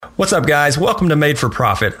What's up, guys? Welcome to Made for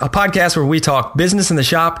Profit, a podcast where we talk business in the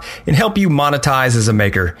shop and help you monetize as a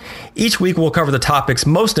maker. Each week, we'll cover the topics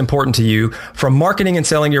most important to you, from marketing and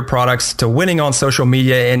selling your products to winning on social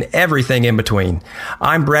media and everything in between.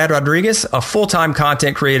 I'm Brad Rodriguez, a full-time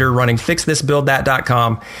content creator running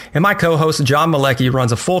FixThisBuildThat.com, and my co-host, John Malecki,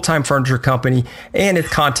 runs a full-time furniture company and its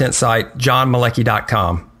content site,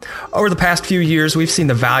 JohnMalecki.com. Over the past few years, we've seen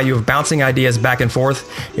the value of bouncing ideas back and forth,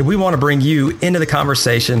 and we want to bring you into the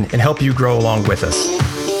conversation and help you grow along with us.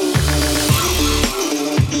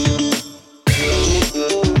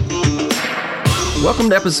 Welcome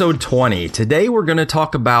to episode 20. Today, we're going to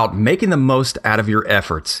talk about making the most out of your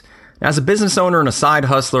efforts. As a business owner and a side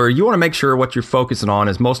hustler, you want to make sure what you're focusing on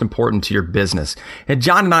is most important to your business. And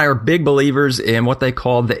John and I are big believers in what they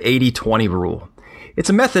call the 80-20 rule. It's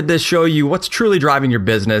a method to show you what's truly driving your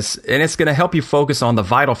business, and it's going to help you focus on the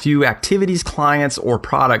vital few activities, clients, or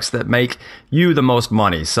products that make you the most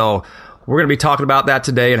money. So we're going to be talking about that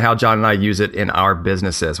today and how John and I use it in our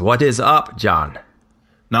businesses. What is up, John?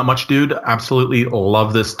 Not much, dude. Absolutely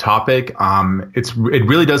love this topic. It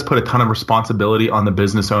really does put a ton of responsibility on the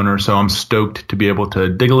business owner. So I'm stoked to be able to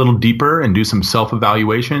dig a little deeper and do some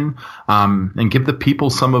self-evaluation and give the people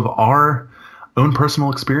some of our own personal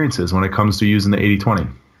experiences when it comes to using the 80-20.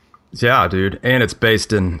 Yeah, dude. And it's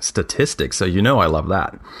based in statistics, so you know I love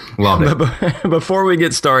that. Love it. Before we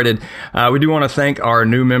get started, we do want to thank our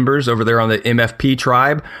new members over there on the MFP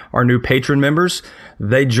tribe, our new patron members.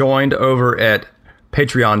 They joined over at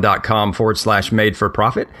patreon.com/made for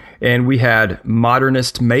profit. And we had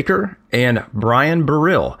Modernist Maker and Brian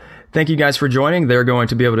Burrill. Thank you guys for joining. They're going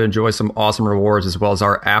to be able to enjoy some awesome rewards as well as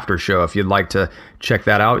our after show. If you'd like to check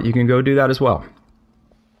that out, you can go do that as well.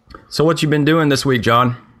 So what you been doing this week,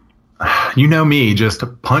 John? You know me, just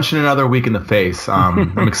punching another week in the face.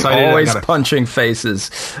 I'm excited. Always punching faces.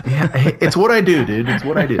 Yeah, it's what I do, dude. It's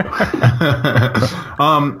what I do.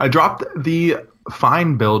 I dropped the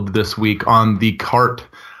Fine build this week on the cart,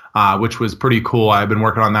 which was pretty cool. I've been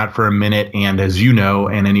working on that for a minute. And as you know,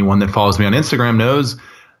 and anyone that follows me on Instagram knows,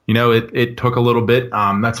 you know, it took a little bit.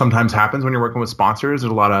 That sometimes happens when you're working with sponsors.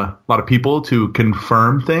 There's a lot of people to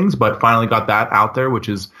confirm things, but finally got that out there, which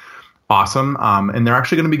is awesome. And they're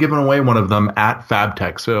actually going to be giving away one of them at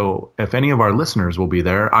FabTech. So if any of our listeners will be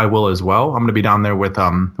there, I will as well. I'm going to be down there with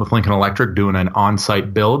Lincoln Electric doing an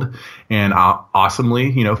on-site build, and awesomely,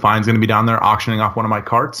 you know, Fine's going to be down there auctioning off one of my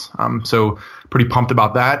carts. So pretty pumped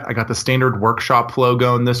about that. I got the standard workshop flow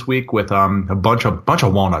going this week with a bunch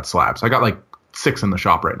of walnut slabs. I got like 6 in the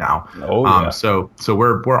shop right now. Oh, yeah. So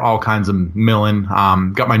we're all kinds of milling.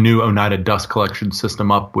 Got my new Oneida dust collection system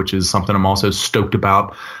up, which is something I'm also stoked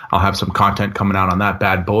about. I'll have some content coming out on that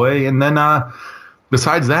bad boy. And then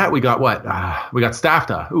besides that, we got what? We got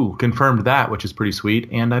STAFTA. Ooh, confirmed that, which is pretty sweet.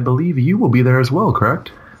 And I believe you will be there as well,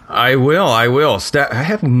 correct? I will. I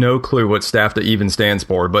have no clue what STAFTA even stands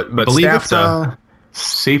for, but I believe STAFTA... it's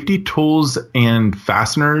Safety Tools and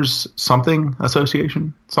Fasteners something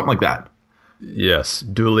association, something like that. Yes,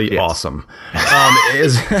 duly awesome.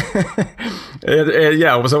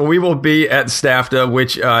 So we will be at STAFTA,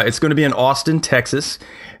 which it's going to be in Austin, Texas.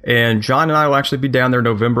 And John and I will actually be down there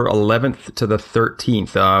November 11th to the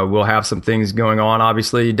 13th. We'll have some things going on,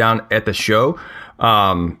 obviously, down at the show.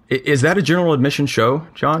 Is that a general admission show,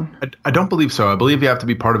 John? I don't believe so. I believe you have to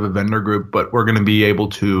be part of a vendor group, but we're going to be able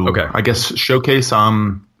to, I guess, showcase,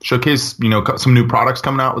 you know, some new products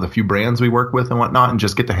coming out with a few brands we work with and whatnot, and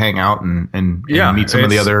just get to hang out and meet some of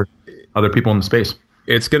the other people in the space.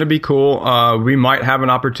 It's going to be cool. We might have an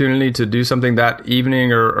opportunity to do something that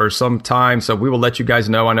evening or sometime, so we will let you guys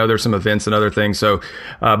know. I know there's some events and other things. So,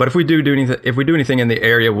 but if we do anything in the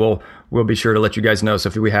area, we'll be sure to let you guys know. So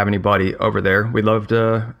if we have anybody over there, we'd love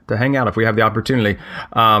to hang out if we have the opportunity.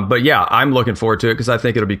 But yeah, I'm looking forward to it because I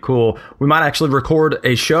think it'll be cool. We might actually record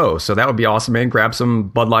a show, so that would be awesome, man. Grab some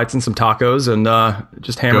Bud Lights and some tacos and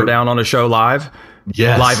just hammer down on a show live.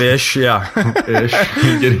 Yes. Live-ish, yeah.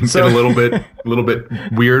 Get a little bit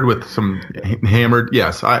weird with some hammered.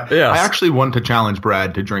 Yes. I actually want to challenge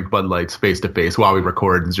Brad to drink Bud Lights face to face while we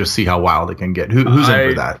record and just see how wild it can get. Who's in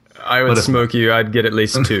for that? I would smoke you. I'd get at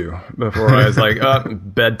least 2 before I was like,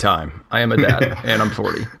 bedtime. I am a dad and I'm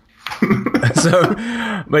 40.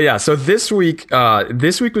 So this week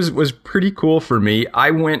was pretty cool for me.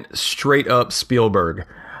 I went straight up Spielberg.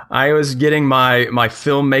 I was getting my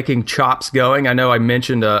filmmaking chops going. I know I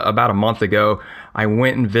mentioned about a month ago, I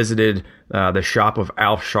went and visited the shop of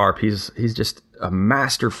Alf Sharp. He's just a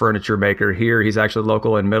master furniture maker here. He's actually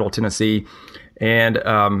local in Middle Tennessee. And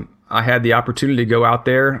I had the opportunity to go out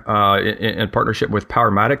there in partnership with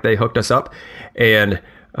Powermatic. They hooked us up. And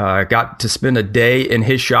got to spend a day in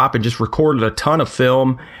his shop and just recorded a ton of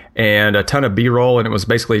film and a ton of B-roll, and it was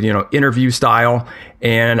basically, interview style.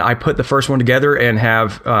 And I put the first one together and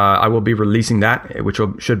I will be releasing that, which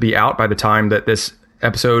should be out by the time that this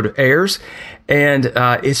episode airs. And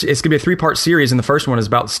it's going to be a 3-part series, and the first one is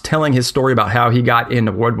about telling his story about how he got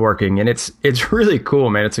into woodworking, and it's really cool,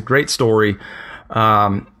 man. It's a great story.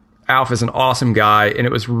 Alf is an awesome guy, and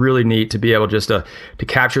it was really neat to be able just to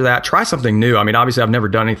capture that, try something new. I mean, obviously I've never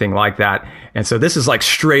done anything like that. And so this is like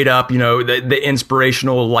straight up, the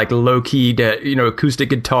inspirational, like low key, acoustic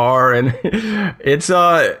guitar. And it's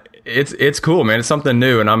cool, man. It's something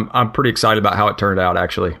new. And I'm pretty excited about how it turned out,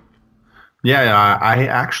 actually. Yeah, I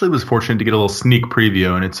actually was fortunate to get a little sneak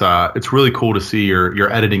preview, and it's really cool to see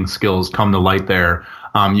your editing skills come to light there.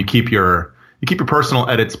 You keep your personal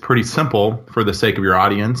edits pretty simple for the sake of your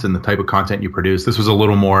audience and the type of content you produce. This was a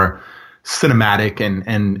little more cinematic,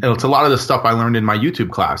 and it's a lot of the stuff I learned in my YouTube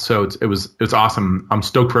class. So it's awesome. I'm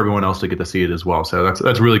stoked for everyone else to get to see it as well. So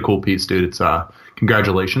that's really cool piece, dude. It's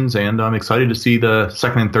congratulations, and I'm excited to see the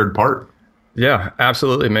second and third part. Yeah,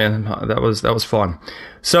 absolutely, man. That was fun.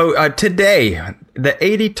 So today, the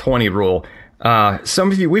 80-20 rule.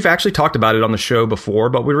 Some of you, we've actually talked about it on the show before,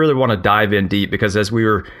 but we really want to dive in deep, because as we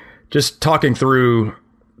were just talking through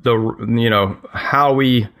how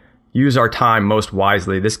we use our time most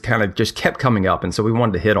wisely, this kind of just kept coming up. And so we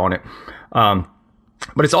wanted to hit on it.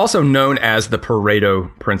 But it's also known as the Pareto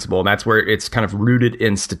principle, and that's where it's kind of rooted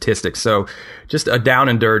in statistics. So just a down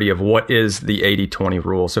and dirty of what is the 80-20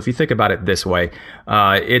 rule. So if you think about it this way,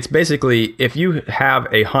 it's basically, if you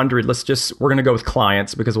have 100, we're going to go with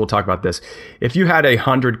clients because we'll talk about this. If you had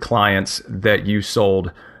 100 clients that you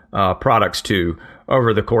sold products to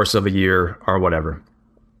over the course of a year or whatever,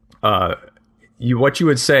 what you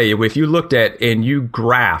would say, if you looked at and you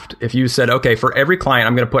graphed, if you said, okay, for every client,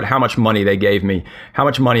 I'm going to put how much money they gave me, how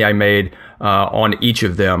much money I made on each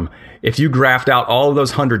of them. If you graphed out all of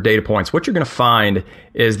those 100 data points, what you're going to find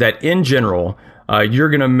is that in general, you're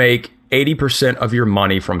going to make 80% of your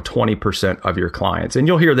money from 20% of your clients. And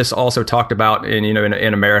you'll hear this also talked about in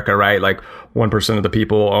America, right? Like 1% of the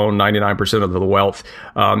people own 99% of the wealth.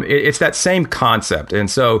 It's that same concept. And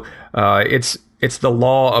so it's the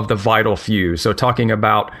law of the vital few. So talking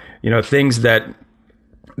about, things that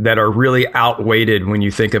are really outweighted when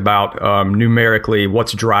you think about numerically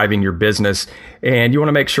what's driving your business, and you want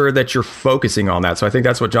to make sure that you're focusing on that. So I think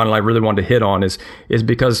that's what John and I really wanted to hit on is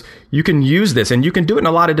because you can use this, and you can do it in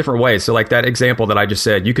a lot of different ways. So like that example that I just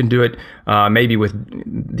said, you can do it maybe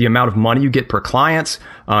with the amount of money you get per clients.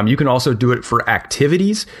 You can also do it for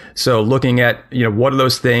activities. So looking at, what are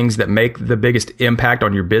those things that make the biggest impact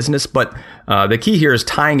on your business? But the key here is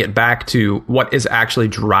tying it back to what is actually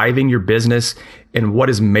driving your business and what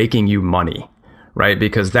is making you money, right?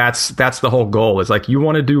 Because that's the whole goal. Is like you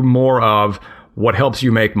want to do more of what helps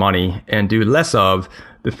you make money and do less of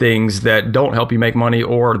the things that don't help you make money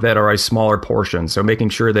or that are a smaller portion. So making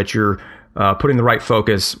sure that you're putting the right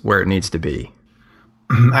focus where it needs to be.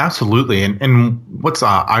 Absolutely. And what's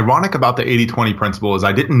ironic about the 80-20 principle is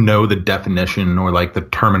I didn't know the definition or like the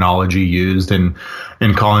terminology used in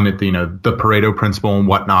calling it the Pareto principle and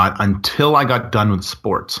whatnot until I got done with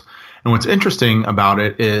sports. And what's interesting about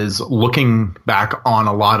it is looking back on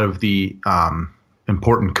a lot of the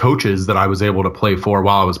important coaches that I was able to play for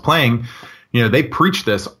while I was playing, they preach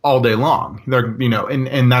this all day long. They're,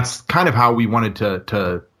 and that's kind of how we wanted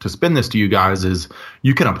to spin this to you guys is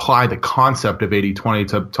you can apply the concept of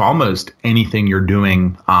 80-20 to almost anything you're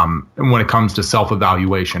doing when it comes to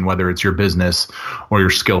self-evaluation, whether it's your business or your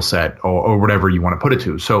skill set or whatever you want to put it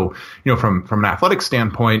to. So, from an athletic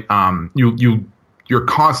standpoint, you're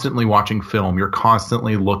constantly watching film. You're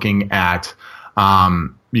constantly looking at,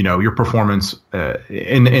 your performance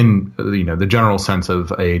in the general sense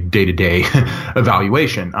of a day-to-day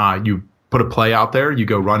evaluation. You put a play out there, you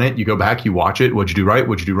go run it, you go back, you watch it. What'd you do right?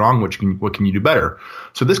 What'd you do wrong? What can you do better?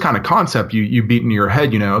 So this kind of concept you beat into your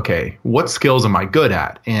head. Okay, what skills am I good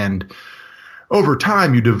at? And over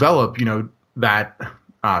time, you develop, that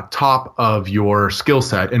top of your skill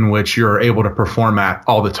set in which you're able to perform at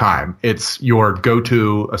all the time. It's your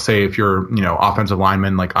go-to, say if you're, offensive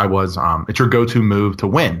lineman like I was, it's your go-to move to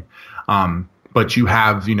win. But you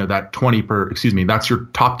have, that that's your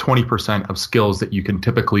top 20% of skills that you can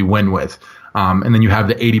typically win with. And then you have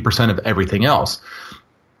the 80% of everything else.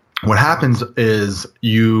 What happens is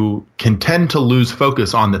you can tend to lose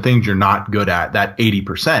focus on the things you're not good at, that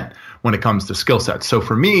 80%. When it comes to skill sets. So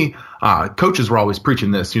for me, coaches were always preaching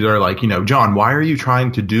this. They're like, John, why are you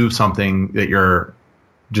trying to do something that you're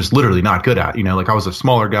just literally not good at. Like I was a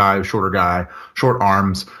smaller guy, shorter guy, short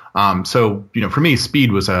arms. So for me,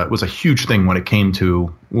 speed was a huge thing when it came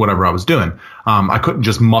to whatever I was doing. I couldn't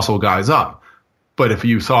just muscle guys up. But if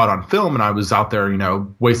you saw it on film and I was out there,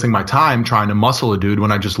 wasting my time trying to muscle a dude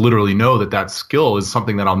when I just literally know that skill is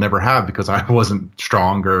something that I'll never have because I wasn't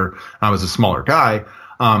strong or I was a smaller guy,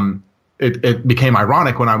 it became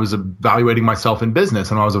ironic when I was evaluating myself in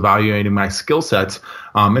business and I was evaluating my skill sets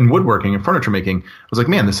in woodworking and furniture making. I was like,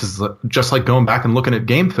 man, this is just like going back and looking at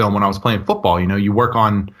game film when I was playing football.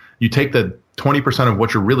 You take the 20% of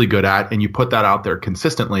what you're really good at and you put that out there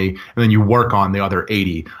consistently, and then you work on the other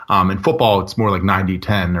 80. In football, it's more like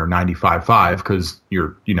 90-10 or 95-5 because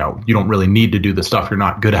you don't really need to do the stuff you're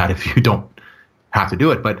not good at if you don't have to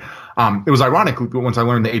do it. But it was ironic once I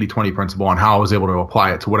learned the 80-20 principle and how I was able to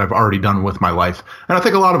apply it to what I've already done with my life. And I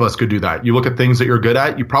think a lot of us could do that. You look at things that you're good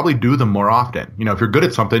at, you probably do them more often. If you're good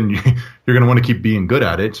at something, you're going to want to keep being good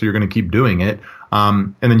at it. So you're going to keep doing it.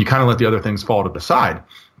 And then you kind of let the other things fall to the side.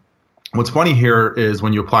 What's funny here is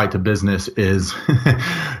when you apply it to business is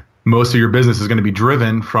most of your business is going to be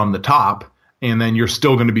driven from the top, and then you're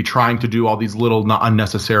still going to be trying to do all these little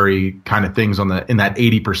unnecessary kind of things in that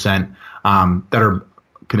 80% that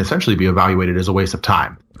can essentially be evaluated as a waste of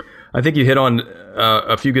time. I think you hit on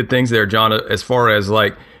a few good things there, John, as far as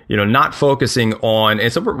not focusing on,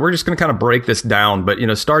 and so we're just going to kind of break this down, but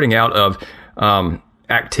starting out of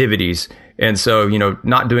activities, and so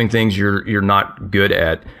not doing things you're not good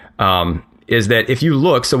at. Is that if you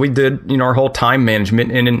look, so we did, our whole time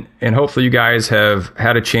management and hopefully you guys have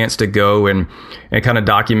had a chance to go and kind of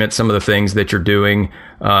document some of the things that you're doing,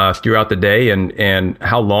 throughout the day and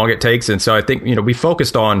how long it takes. And so I think, we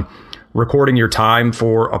focused on recording your time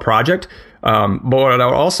for a project. But what I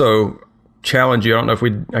would also challenge you, I don't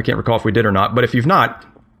know I can't recall if we did or not, but if you've not,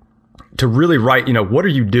 to really write, what are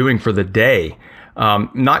you doing for the day?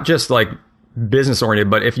 Not just like business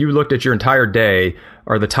oriented, but if you looked at your entire day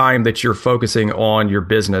or the time that you're focusing on your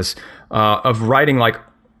business, of writing like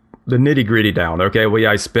the nitty gritty down. Okay, well,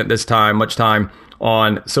 yeah, I spent much time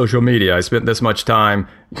on social media. I spent this much time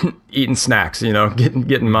eating snacks,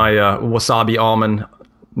 getting my wasabi almond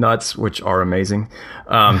nuts, which are amazing.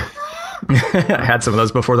 I had some of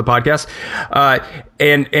those before the podcast.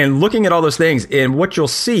 And looking at all those things, and what you'll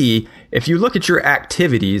see if you look at your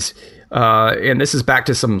activities, and this is back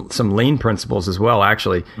to some lean principles as well,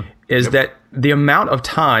 actually, is that the amount of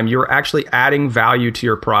time you're actually adding value to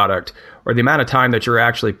your product, or the amount of time that you're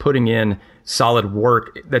actually putting in solid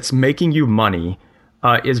work that's making you money,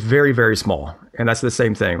 is very, very small. And that's the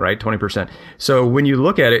same thing, right? 20%. So when you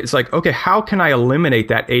look at it, it's like, okay, how can I eliminate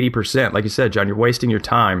that 80%? Like you said, John, you're wasting your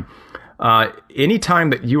time. Any time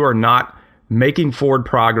that you are not making forward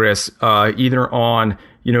progress, either on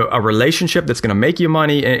a relationship that's going to make you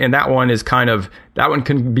money. And that one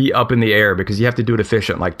can be up in the air because you have to do it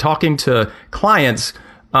efficient. Like talking to clients,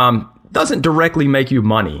 doesn't directly make you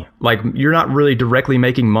money. Like you're not really directly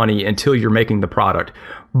making money until you're making the product,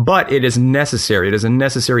 but it is necessary. It is a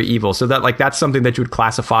necessary evil. So that's something that you would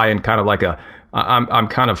classify in kind of like I'm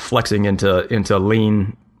kind of flexing into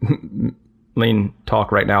lean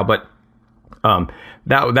talk right now, but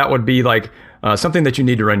that would be like something that you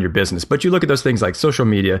need to run your business. But you look at those things like social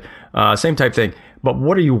media, same type thing. But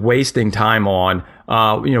what are you wasting time on?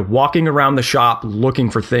 Walking around the shop looking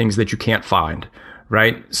for things that you can't find,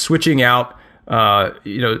 right? Switching out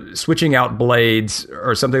blades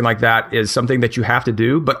or something like that is something that you have to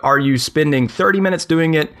do. But are you spending 30 minutes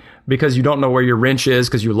doing it because you don't know where your wrench is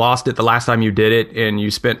because you lost it the last time you did it and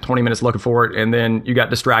you spent 20 minutes looking for it and then you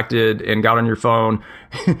got distracted and got on your phone?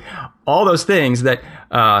 All those things that,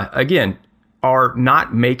 again, are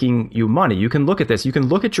not making you money. You can look at this. You can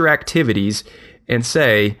look at your activities and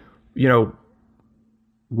say,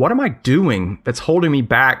 what am I doing that's holding me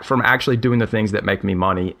back from actually doing the things that make me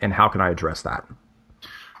money, and how can I address that?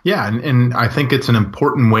 Yeah, and I think it's an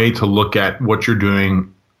important way to look at what you're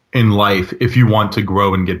doing in life if you want to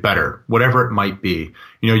grow and get better, whatever it might be.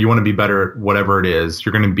 You want to be better at whatever it is.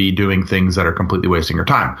 You're going to be doing things that are completely wasting your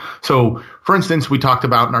time. So, for instance, we talked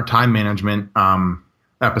about in our time management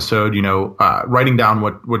episode, writing down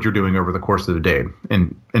what you're doing over the course of the day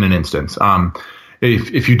in an instance.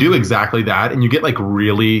 If you do exactly that and you get like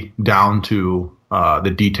really down to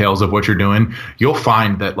the details of what you're doing, you'll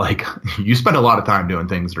find that like you spend a lot of time doing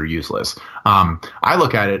things that are useless. I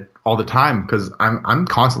look at it all the time because I'm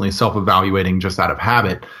constantly self-evaluating just out of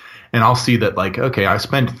habit, and I'll see that like, okay, I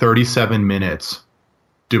spent 37 minutes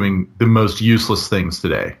doing the most useless things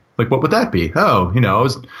today. Like, what would that be? Oh, I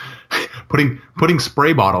was putting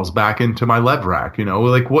spray bottles back into my lev rack.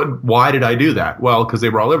 Like why did I do that? Well, because they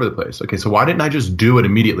were all over the place. Okay, so why didn't I just do it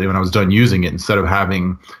immediately when I was done using it instead of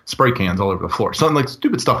having spray cans all over the floor? Something like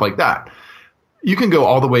stupid stuff like that. You can go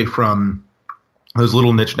all the way from those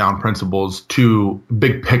little niche down principles to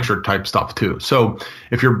big picture type stuff too. So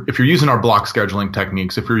if you're using our block scheduling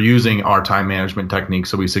techniques, if you're using our time management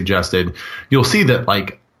techniques that we suggested, you'll see that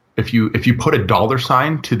like if you put a dollar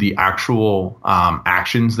sign to the actual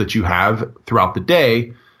actions that you have throughout the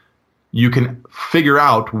day, you can figure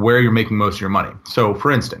out where you're making most of your money. So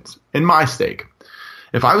for instance, in my stake,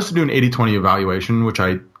 if I was to do an 80-20 evaluation, which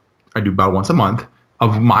I do about once a month,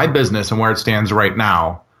 of my business and where it stands right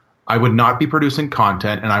now, I would not be producing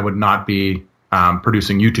content and I would not be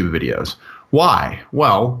producing YouTube videos. Why?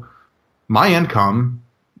 Well, my income,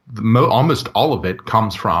 almost all of it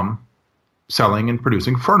comes from selling and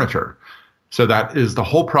producing furniture. So that is the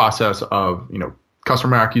whole process of,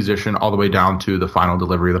 customer acquisition all the way down to the final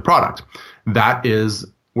delivery of the product. That is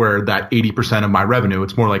where that 80% of my revenue,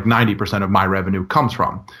 it's more like 90% of my revenue comes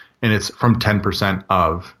from. And it's from 10%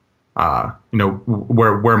 of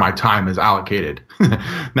where my time is allocated.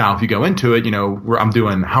 Now, if you go into it, where I'm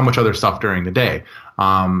doing how much other stuff during the day,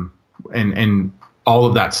 and all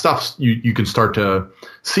of that stuff, you can start to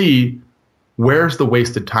see where's the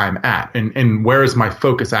wasted time at, and where is my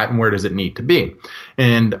focus at, and where does it need to be.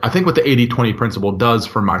 And I think what the 80-20 principle does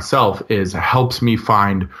for myself is helps me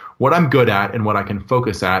find what I'm good at and what I can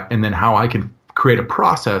focus at, and then how I can create a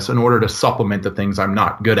process in order to supplement the things I'm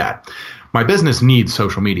not good at. My business needs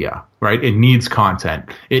social media, right? It needs content.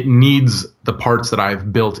 It needs the parts that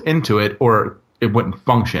I've built into it, or it wouldn't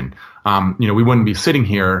function. We wouldn't be sitting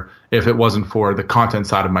here if it wasn't for the content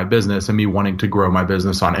side of my business and me wanting to grow my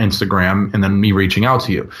business on Instagram and then me reaching out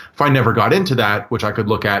to you. If I never got into that, which I could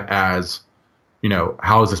look at as,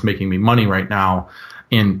 how is this making me money right now,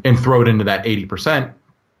 and throw it into that 80%,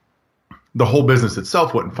 the whole business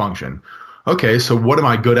itself wouldn't function. Okay, so what am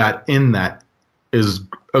I good at in that is,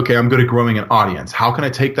 okay, I'm good at growing an audience. How can I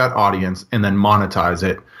take that audience and then monetize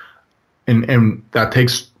it? And that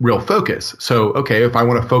takes real focus. So, okay, if I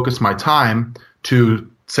want to focus my time to,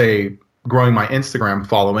 say, growing my Instagram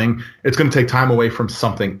following, it's going to take time away from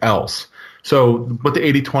something else. So what the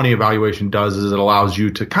 80-20 evaluation does is it allows you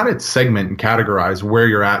to kind of segment and categorize where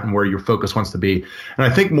you're at and where your focus wants to be. And I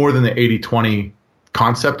think more than the 80-20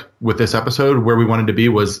 concept with this episode, where we wanted to be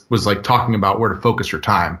was like talking about where to focus your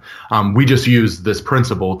time. We just use this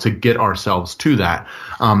principle to get ourselves to that.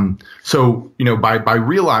 So by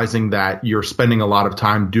realizing that you're spending a lot of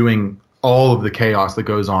time doing all of the chaos that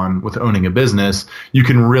goes on with owning a business, you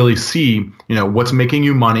can really see, what's making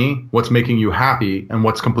you money, what's making you happy, and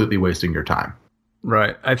what's completely wasting your time.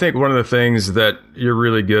 Right. I think one of the things that you're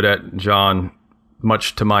really good at, John,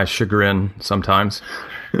 much to my chagrin sometimes,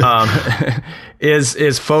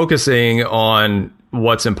 is focusing on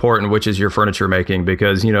what's important, which is your furniture making,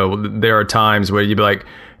 because, there are times where you'd be like,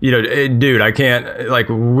 dude, I can't,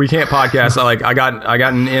 we can't podcast. I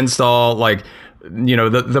got an install,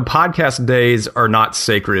 the podcast days are not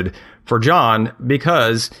sacred for John,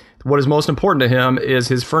 because what is most important to him is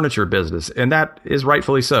his furniture business. And that is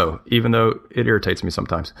rightfully so, even though it irritates me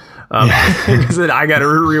sometimes. Because I got to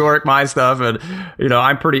rework my stuff, and,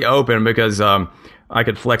 I'm pretty open because, I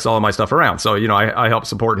could flex all of my stuff around. So, I help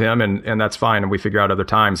support him, and that's fine. And we figure out other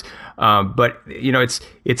times. But,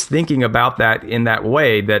 it's thinking about that in that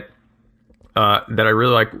way that I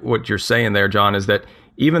really like what you're saying there, John, is that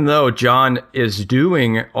even though John is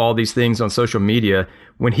doing all these things on social media,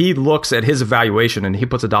 when he looks at his evaluation and he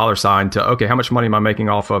puts a dollar sign to, okay, how much money am I making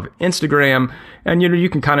off of Instagram? And, you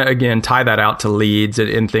can kind of, again, tie that out to leads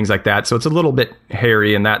and things like that. So it's a little bit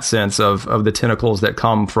hairy in that sense of the tentacles that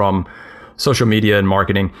come from social media and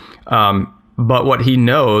marketing. But what he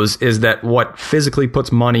knows is that what physically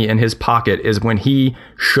puts money in his pocket is when he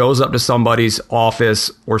shows up to somebody's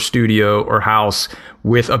office or studio or house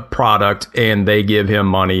with a product and they give him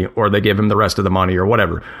money, or they give him the rest of the money, or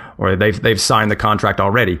whatever, or they've signed the contract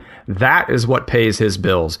already. That is what pays his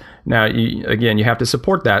bills. Now, you have to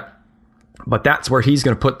support that, but that's where he's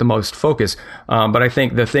going to put the most focus. But I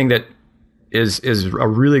think the thing that is a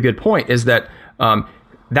really good point is that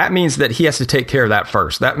that means that he has to take care of that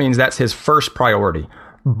first. That means that's his first priority.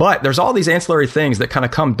 But there's all these ancillary things that kind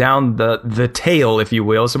of come down the tail, if you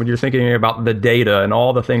will. So when you're thinking about the data and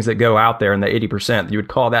all the things that go out there in the 80%, you would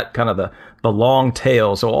call that kind of the long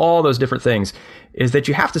tail. So all those different things is that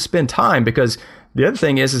you have to spend time, because the other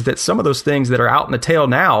thing is that some of those things that are out in the tail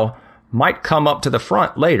now might come up to the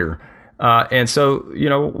front later. And so,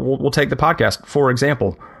 we'll take the podcast, for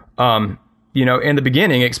example. In the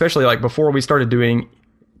beginning, especially before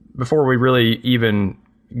we really even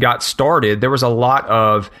got started, there was a lot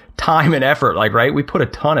of time and effort, like, right? We put a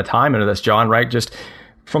ton of time into this, John, right? Just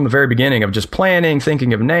from the very beginning of just planning,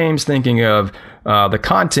 thinking of names, thinking of the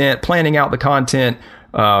content, planning out the content,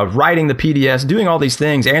 writing the PDFs, doing all these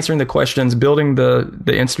things, answering the questions, building the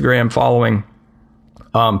Instagram following,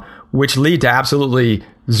 which lead to absolutely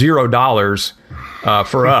 $0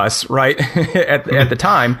 for us, right? at the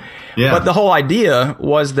time. Yeah. But the whole idea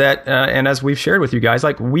was that, and as we've shared with you guys,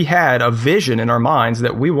 like, we had a vision in our minds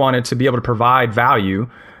that we wanted to be able to provide value,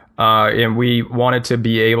 and we wanted to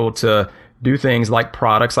be able to do things like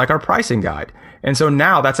products like our pricing guide. And so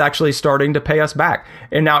now that's actually starting to pay us back.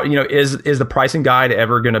 And now, is the pricing guide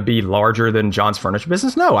ever going to be larger than John's furniture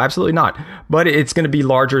business? No, absolutely not. But it's going to be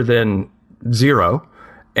larger than zero.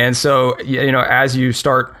 And so, as you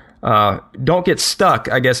start, don't get stuck,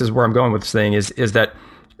 I guess is where I'm going with this thing, is that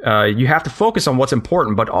you have to focus on what's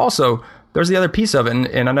important, but also there's the other piece of it.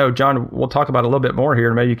 And I know, John, we'll talk about it a little bit more here,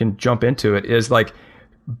 and maybe you can jump into it, is like,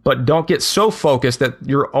 but don't get so focused that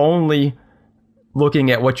you're only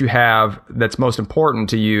looking at what you have that's most important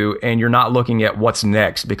to you, and you're not looking at what's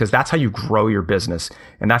next, because that's how you grow your business,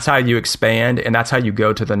 and that's how you expand, and that's how you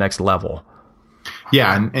go to the next level.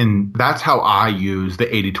 Yeah, and that's how I use the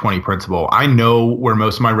 80-20 principle. I know where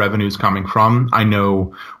most of my revenue is coming from. I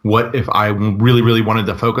know what, if I really, really wanted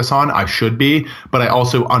to focus on, I should be. But I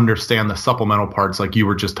also understand the supplemental parts, like you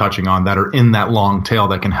were just touching on, that are in that long tail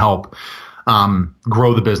that can help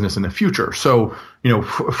grow the business in the future. So,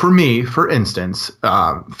 for me, for instance,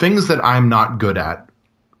 things that I'm not good at,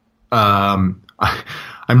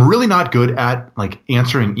 I'm really not good at like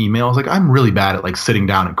answering emails. Like, I'm really bad at like sitting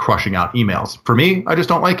down and crushing out emails. For me, I just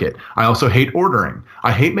don't like it. I also hate ordering.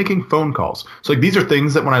 I hate making phone calls. So like, these are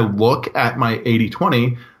things that when I look at my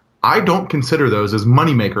 80-20, I don't consider those as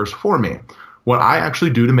money makers for me. What I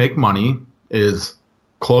actually do to make money is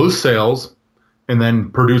close sales and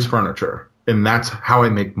then produce furniture. And that's how I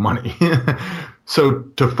make money. So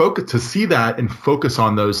to see that and focus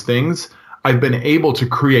on those things, I've been able to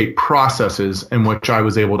create processes in which I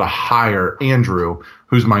was able to hire Andrew,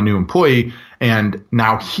 who's my new employee, and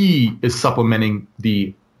now he is supplementing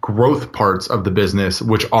the growth parts of the business,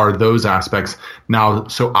 which are those aspects now,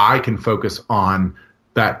 so I can focus on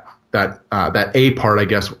that A part, I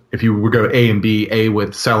guess. If you would go A and B, A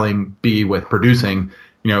with selling, B with producing,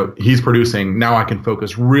 he's producing. Now I can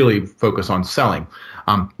really focus on selling.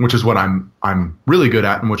 Which is what I'm really good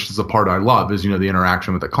at, and which is the part I love, is, the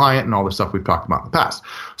interaction with the client and all the stuff we've talked about in the past.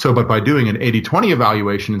 So, but by doing an 80-20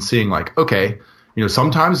 evaluation and seeing like, okay,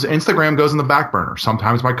 sometimes Instagram goes in the back burner.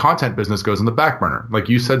 Sometimes my content business goes in the back burner. Like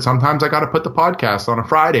you said, sometimes I got to put the podcast on a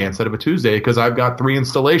Friday instead of a Tuesday because I've got 3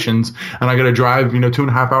 installations and I got to drive,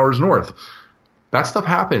 2.5 hours north. That stuff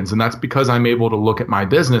happens. And that's because I'm able to look at my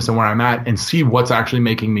business and where I'm at and see what's actually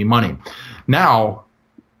making me money. Now,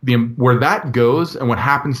 where that goes and what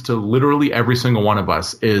happens to literally every single one of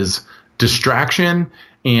us is distraction,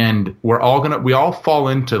 and we all fall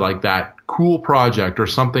into like that cool project or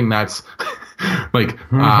something that's like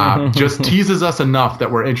just teases us enough that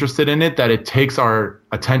we're interested in it, that it takes our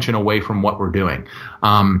attention away from what we're doing.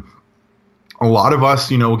 A lot of us,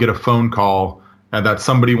 will get a phone call that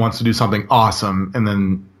somebody wants to do something awesome, and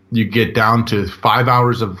then you get down to 5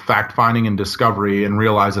 hours of fact finding and discovery and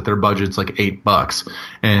realize that their budget's like $8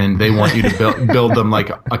 and they want you to build them like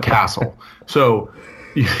a castle. So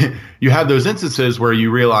you have those instances where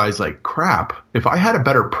you realize like, crap, if I had a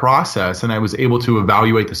better process and I was able to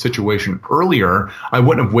evaluate the situation earlier, I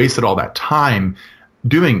wouldn't have wasted all that time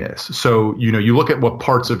doing this. So, you look at what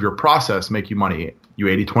parts of your process make you money. You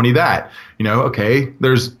 80-20 that, okay,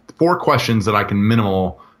 there's 4 questions that I can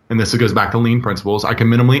and this goes back to lean principles, I can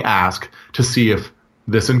minimally ask to see if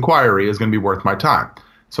this inquiry is going to be worth my time.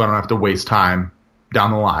 So I don't have to waste time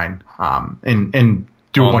down the line and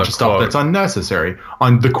do a bunch of stuff that's unnecessary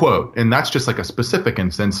on the quote. And that's just like a specific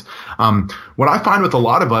instance. What I find with a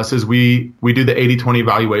lot of us is we do the 80-20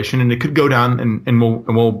 evaluation, and it could go down, and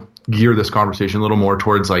we'll gear this conversation a little more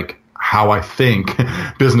towards like how I think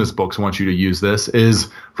business books want you to use this, is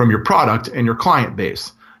from your product and your client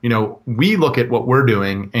base. We look at what we're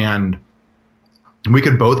doing, and we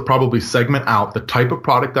could both probably segment out the type of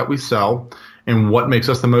product that we sell and what makes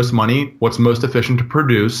us the most money, what's most efficient to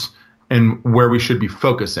produce, and where we should be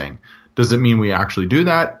focusing. Does it mean we actually do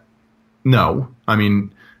that? No. I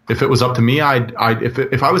mean, if it was up to me,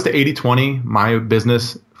 if I was to 80-20 my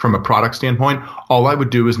business from a product standpoint, all I would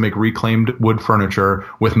do is make reclaimed wood furniture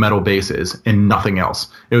with metal bases and nothing else.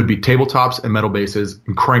 It would be tabletops and metal bases,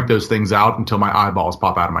 and crank those things out until my eyeballs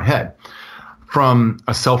pop out of my head. From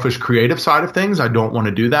a selfish creative side of things, I don't want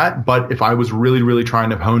to do that. But if I was really, really trying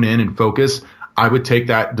to hone in and focus, I would take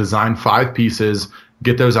that, design 5 pieces,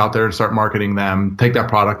 get those out there and start marketing them, take that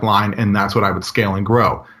product line, and that's what I would scale and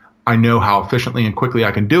grow. I know how efficiently and quickly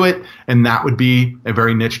I can do it, and that would be a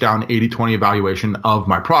very niche down 80-20 evaluation of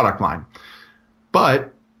my product line.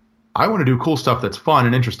 But I want to do cool stuff that's fun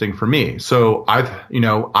and interesting for me. So I've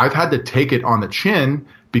had to take it on the chin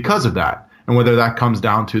because of that. And whether that comes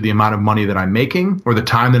down to the amount of money that I'm making or the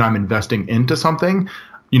time that I'm investing into something,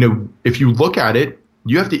 if you look at it,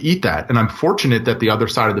 you have to eat that. And I'm fortunate that the other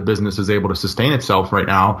side of the business is able to sustain itself right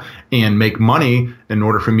now and make money in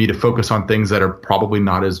order for me to focus on things that are probably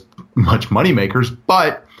not as much money makers.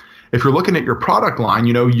 But if you're looking at your product line,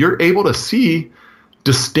 you're able to see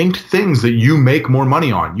distinct things that you make more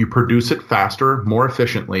money on. You produce it faster, more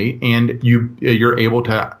efficiently, and you're able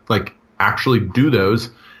to actually do those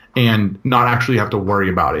and not actually have to worry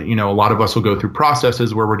about it. A lot of us will go through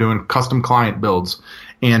processes where we're doing custom client builds,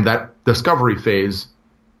 and that discovery phase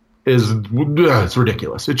it's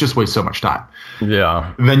ridiculous. It just wastes so much time.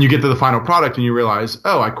 Yeah. And then you get to the final product and you realize,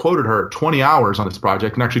 I quoted her 20 hours on this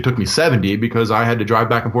project and actually took me 70 because I had to drive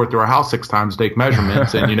back and forth to our house 6 times to take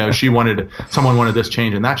measurements. And, someone wanted this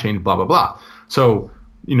change and that change, blah, blah, blah. So,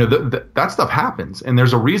 that stuff happens. And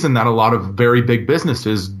there's a reason that a lot of very big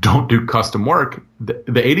businesses don't do custom work. The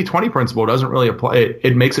 80-20 principle doesn't really apply.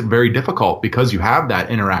 It makes it very difficult because you have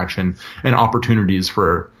that interaction and opportunities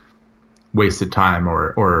for wasted time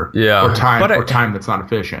or time that's not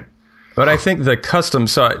efficient. But I think the custom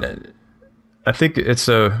side, I think it's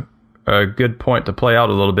a good point to play out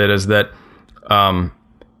a little bit is that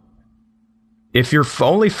if you're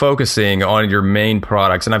only focusing on your main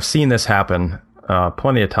products, and I've seen this happen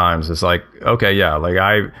plenty of times, it's like, okay, yeah, like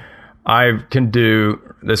I can do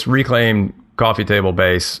this reclaimed coffee table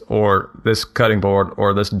base or this cutting board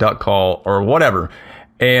or this duck call or whatever.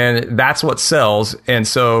 And that's what sells. And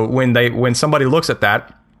so when somebody looks at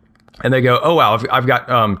that and they go, oh, wow, I've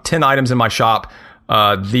got 10 items in my shop.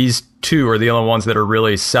 These 2 are the only ones that are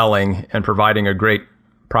really selling and providing a great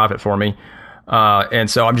profit for me.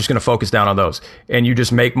 And so I'm just going to focus down on those. And you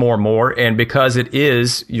just make more and more. And because it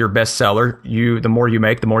is your best seller, the more you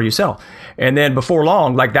make, the more you sell. And then before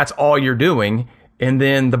long, that's all you're doing. And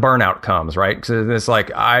then the burnout comes, right? Because it's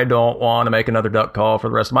like, I don't want to make another duck call for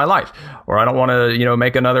the rest of my life, or I don't want to,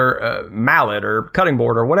 make another mallet or cutting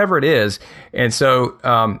board or whatever it is. And so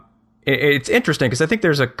it's interesting because I think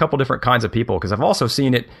there's a couple different kinds of people, because I've also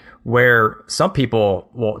seen it where some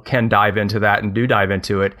people can dive into that and do dive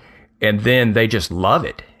into it, and then they just love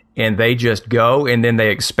it. And they just go and then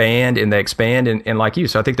they expand and and like you.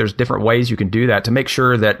 So I think there's different ways you can do that to make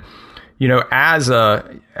sure that, as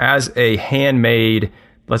a handmade,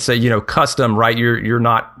 let's say, custom, right? You're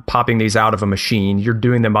not popping these out of a machine. You're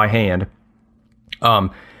doing them by hand.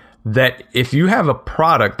 That if you have a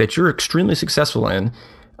product that you're extremely successful in,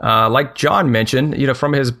 like John mentioned,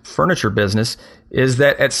 from his furniture business, is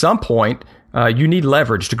that at some point you need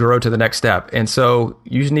leverage to grow to the next step. And so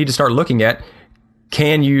you need to start looking at,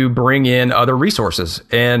 can you bring in other resources?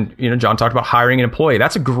 And, John talked about hiring an employee.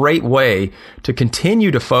 That's a great way to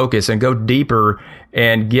continue to focus and go deeper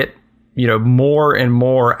and get, more and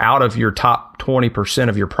more out of your top 20%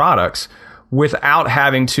 of your products without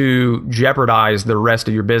having to jeopardize the rest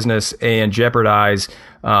of your business and jeopardize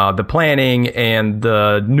the planning and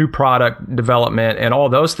the new product development and all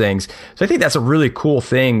those things. So I think that's a really cool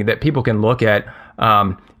thing that people can look at.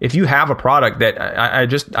 If you have a product that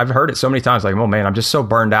I've heard it so many times, like, oh man, I'm just so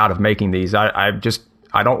burned out of making these. I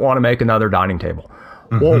don't want to make another dining table.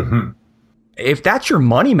 Mm-hmm. Well, if that's your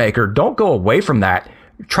moneymaker, don't go away from that.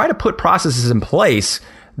 Try to put processes in place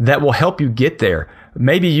that will help you get there.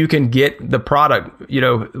 Maybe you can get the product,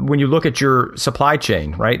 when you look at your supply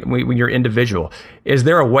chain, right? When you're individual, is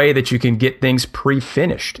there a way that you can get things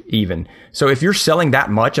pre-finished even? So if you're selling that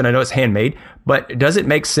much, and I know it's handmade, but does it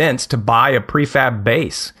make sense to buy a prefab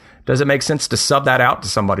base? Does it make sense to sub that out to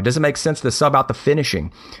somebody? Does it make sense to sub out the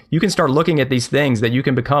finishing? You can start looking at these things that you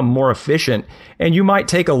can become more efficient, and you might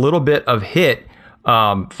take a little bit of hit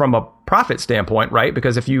from a profit standpoint, right?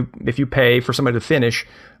 Because if you pay for somebody to finish,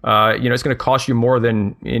 it's going to cost you more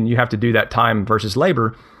and you have to do that time versus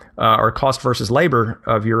labor, or cost versus labor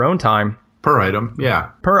of your own time per item.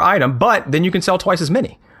 Yeah, per item. But then you can sell twice as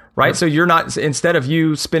many, right? Yep. So you're not, instead of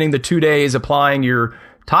you spending the 2 days applying your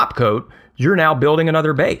top coat, you're now building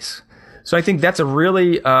another base. So I think that's a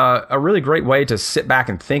really great way to sit back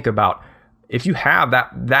and think about. If you have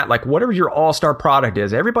that like whatever your all-star product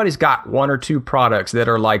is, everybody's got 1 or 2 products that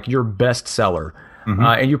are like your best seller,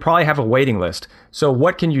 and you probably have a waiting list. So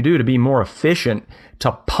what can you do to be more efficient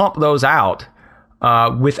to pump those out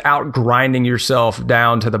without grinding yourself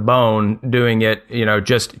down to the bone, doing it,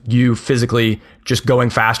 just you physically just going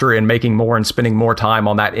faster and making more and spending more time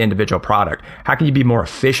on that individual product? How can you be more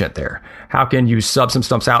efficient there? How can you sub some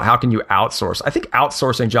stuff out? How can you outsource? I think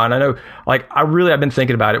outsourcing, John, I know, I've been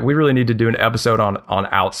thinking about it. We really need to do an episode on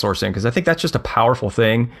outsourcing, because I think that's just a powerful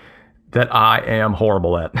thing that I am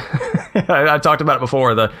horrible at. I talked about it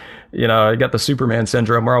before. I got the Superman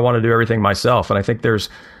syndrome where I want to do everything myself. And I think there's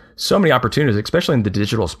so many opportunities, especially in the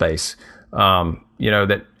digital space,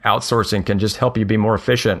 that outsourcing can just help you be more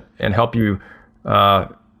efficient and help you,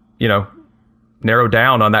 narrow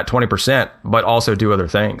down on that 20%, but also do other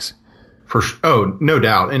things. Oh, no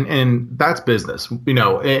doubt. And that's business.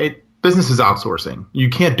 Business is outsourcing. You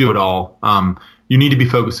can't do it all. You need to be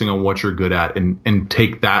focusing on what you're good at and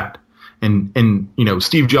take that. And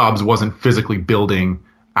Steve Jobs wasn't physically building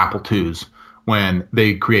Apple IIs when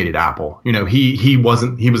they created Apple. He was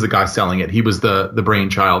the guy selling it. He was the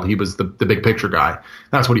brainchild. He was the big picture guy.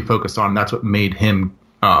 That's what he focused on. That's what made him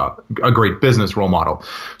a great business role model.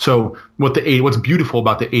 So what's beautiful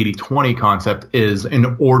about the 80-20 concept is,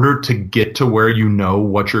 in order to get to where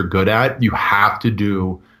what you're good at, you have to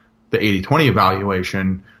do the 80-20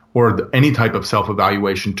 evaluation, or any type of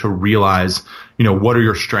self-evaluation, to realize, what are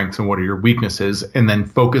your strengths and what are your weaknesses, and then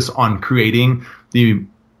focus on creating the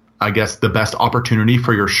best opportunity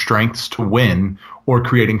for your strengths to win, or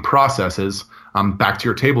creating processes. Back to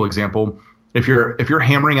your table example, if you're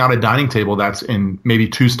hammering out a dining table that's in maybe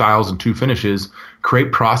 2 styles and 2 finishes,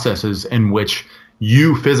 create processes in which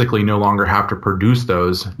you physically no longer have to produce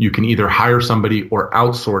those. You can either hire somebody or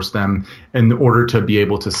outsource them in order to be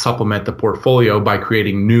able to supplement the portfolio by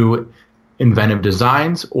creating new inventive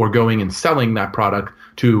designs, or going and selling that product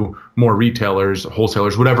to more retailers,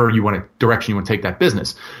 wholesalers, whatever direction you want to take that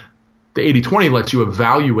business. The 80-20 lets you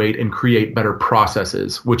evaluate and create better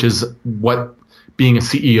processes, which is what being a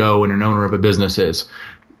CEO and an owner of a business is.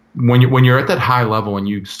 When you're at that high level and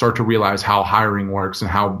you start to realize how hiring works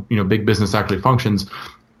and how big business actually functions,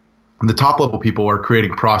 the top level people are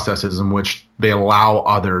creating processes in which they allow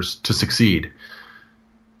others to succeed.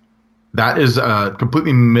 That is a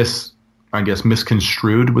completely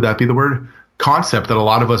misconstrued, would that be the word, concept that a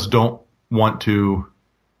lot of us don't want to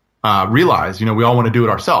realize. We all want to do it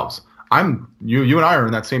ourselves. You and I are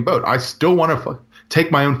in that same boat. I still want to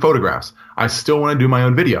take my own photographs. I still want to do my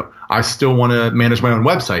own video. I still want to manage my own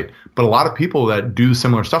website. But a lot of people that do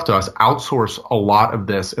similar stuff to us outsource a lot of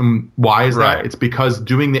this. And why is that? It's because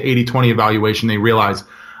doing the 80-20 evaluation, they realize,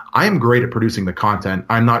 I am great at producing the content.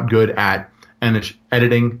 I'm not good at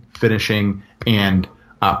editing, finishing, and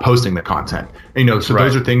posting the content. So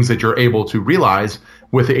those are things that you're able to realize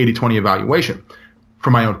with the 80-20 evaluation. For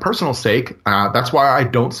my own personal sake, that's why I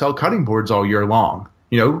don't sell cutting boards all year long.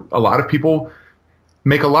 A lot of people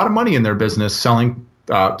make a lot of money in their business selling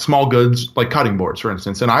small goods like cutting boards, for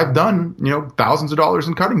instance. And I've done, thousands of dollars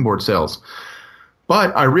in cutting board sales.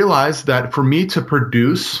 But I realized that for me to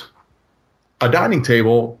produce a dining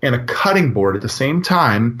table and a cutting board at the same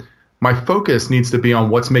time, my focus needs to be on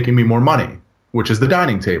what's making me more money, which is the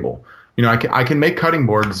dining table. I can make cutting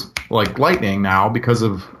boards like lightning now because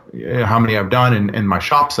of how many I've done and my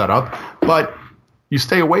shop setup, but you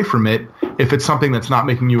stay away from it if it's something that's not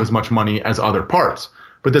making you as much money as other parts.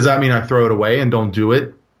 But does that mean I throw it away and don't do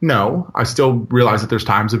it? No, I still realize that there's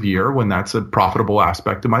times of year when that's a profitable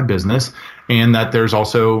aspect of my business, and that there's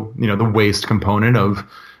also, the waste component of,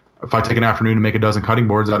 if I take an afternoon to make a dozen cutting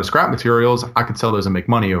boards out of scrap materials, I can sell those and make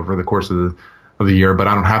money over the course of the year, but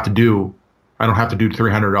I don't have to do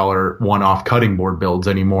 $300 one-off cutting board builds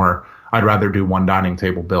anymore. I'd rather do one dining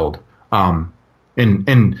table build.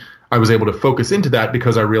 And I was able to focus into that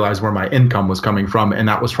because I realized where my income was coming from, and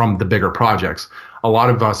that was from the bigger projects. A lot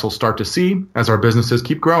of us will start to see, as our businesses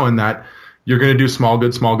keep growing, that you're going to do small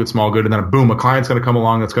good, and then boom, a client's going to come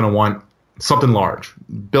along that's going to want something large,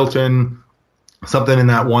 built in, something in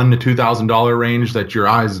that $1,000 to $2,000 range that your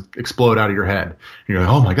eyes explode out of your head. And you're like,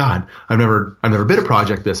 oh my God, I've never bid a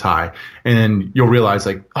project this high. And you'll realize,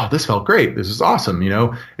 like, oh, this felt great. This is awesome,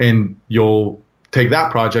 and you'll take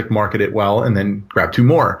that project, market it well, and then grab 2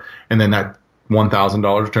 more. And then that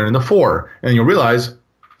 $1,000 turn into 4. And you'll realize,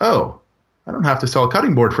 oh, I don't have to sell a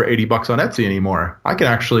cutting board for $80 on Etsy anymore. I can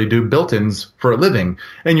actually do built-ins for a living.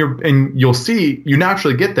 And you'll see, you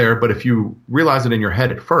naturally get there, but if you realize it in your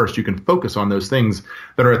head at first, you can focus on those things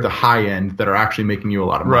that are at the high end that are actually making you a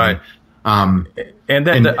lot of money. Right. And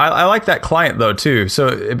then I like that client though too.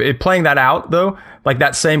 So playing that out though, like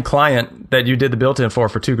that same client that you did the built-in for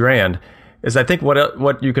 $2,000, is I think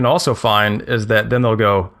what you can also find is that then they'll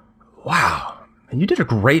go, wow, you did a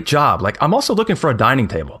great job. Like, I'm also looking for a dining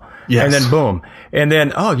table. Yes. And then boom. And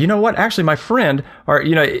then, oh, you know what? Actually, my friend, or,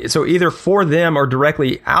 so either for them or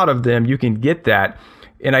directly out of them, you can get that.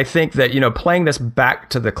 And I think that, playing this back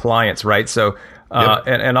to the clients, right? So,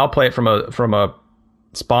 and I'll play it from a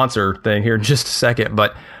sponsor thing here in just a second,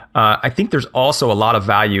 but I think there's also a lot of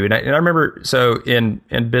value. And I remember, so in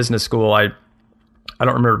business school, I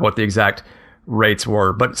don't remember what the exact rates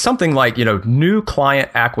were, but something like, new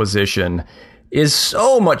client acquisition is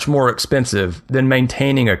so much more expensive than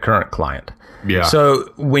maintaining a current client. Yeah.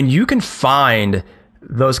 So when you can find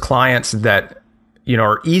those clients that,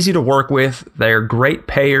 are easy to work with, they're great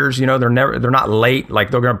payers, they're not late, like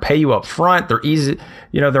they're going to pay you up front. They're easy,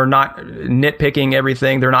 they're not nitpicking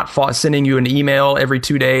everything. They're not sending you an email every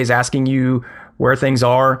 2 days asking you where things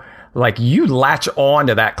are. Like, you latch on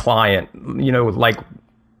to that client, like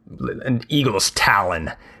an eagle's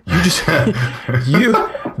talon. You just,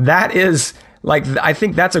 that is like, I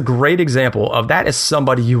think that's a great example of that is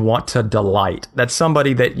somebody you want to delight. That's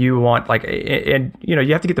somebody that you want, like, and you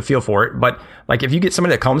have to get the feel for it. But like, if you get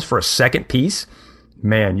somebody that comes for a second piece,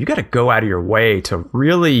 man, you got to go out of your way to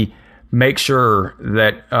really make sure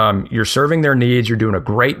that you're serving their needs. You're doing a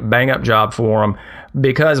great bang up job for them,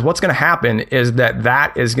 because what's going to happen is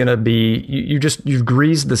that is going to be, you've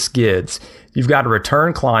greased the skids. You've got a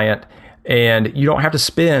return client, and you don't have to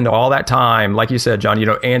spend all that time, like you said, John,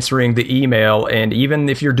 answering the email. And even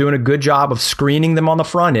if you're doing a good job of screening them on the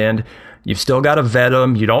front end, you've still got to vet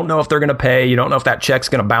them. You don't know if they're going to pay. You don't know if that check's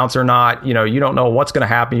going to bounce or not. You don't know what's going to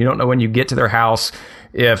happen. You don't know when you get to their house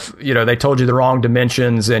if, they told you the wrong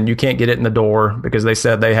dimensions and you can't get it in the door because they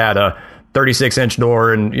said they had a 36-inch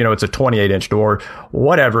door and, it's a 28-inch door,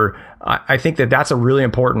 whatever. I think that's a really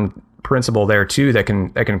important principle there too that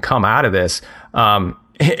can come out of this.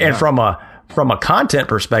 And from a content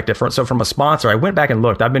perspective, from a sponsor, I went back and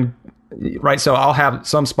looked. I've been right. So I'll have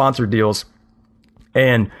some sponsored deals,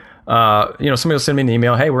 and somebody will send me an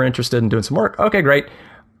email. Hey, we're interested in doing some work. Okay, great.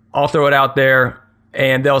 I'll throw it out there,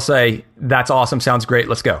 and they'll say, "That's awesome. Sounds great.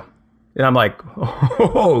 Let's go." And I'm like,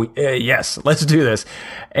 "Oh, yes, let's do this."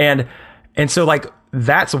 And so like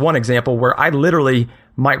that's one example where I literally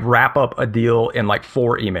might wrap up a deal in like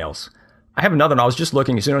 4 emails. I have another one. I was just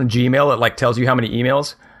looking. You see on Gmail, it like tells you how many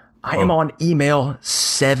emails. I am on email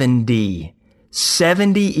 70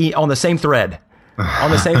 on the same thread,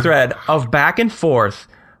 of back and forth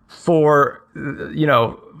for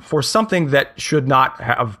something that should not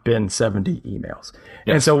have been 70 emails.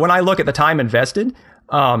 Yes. And so when I look at the time invested,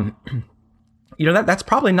 that's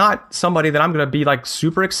probably not somebody that I'm going to be like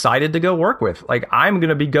super excited to go work with. Like, I'm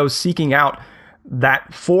going to go seeking out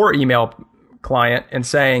that 4 email client and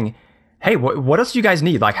saying, hey, what else do you guys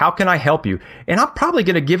need? Like, how can I help you? And I'm probably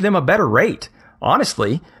going to give them a better rate,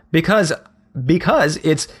 honestly, because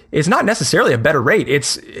it's not necessarily a better rate.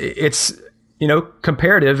 It's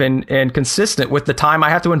comparative and consistent with the time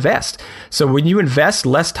I have to invest. So when you invest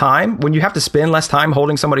less time, when you have to spend less time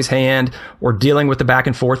holding somebody's hand or dealing with the back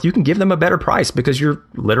and forth, you can give them a better price because you're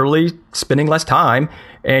literally spending less time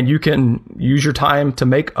and you can use your time to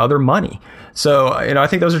make other money. So, I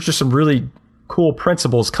think those are just some really cool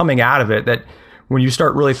principles coming out of it, that when you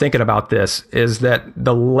start really thinking about this, is that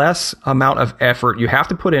the less amount of effort you have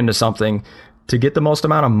to put into something to get the most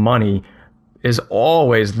amount of money is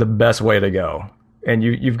always the best way to go. And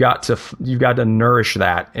you've got to nourish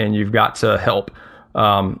that, and you've got to help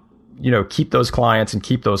keep those clients and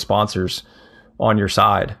keep those sponsors on your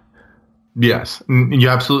side. Yes, you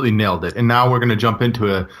absolutely nailed it. And now we're going to jump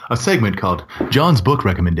into a segment called John's Book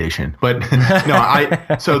Recommendation. But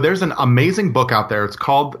no, so there's an amazing book out there. It's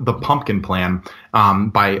called The Pumpkin Plan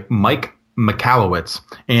by Mike Michalowicz.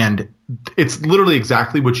 And it's literally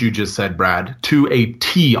exactly what you just said, Brad, to a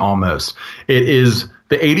T almost. It is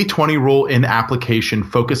the 80-20 rule in application,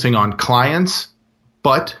 focusing on clients,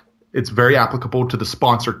 but it's very applicable to the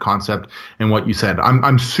sponsored concept and what you said.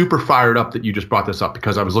 I'm super fired up that you just brought this up,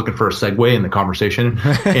 because I was looking for a segue in the conversation,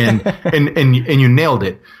 and you nailed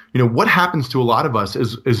it. What happens to a lot of us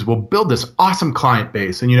is we'll build this awesome client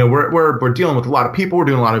base, and we're dealing with a lot of people. We're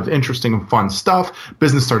doing a lot of interesting and fun stuff.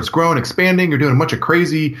 Business starts growing, expanding. You're doing a bunch of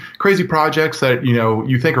crazy projects that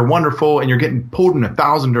you think are wonderful, and you're getting pulled in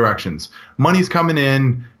 1,000 directions. Money's coming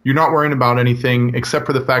in. You're not worrying about anything except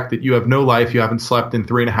for the fact that you have no life. You haven't slept in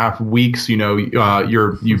 3.5 weeks.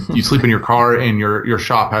 You sleep in your car, and your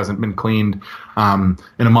shop hasn't been cleaned in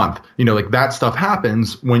a month. Like that stuff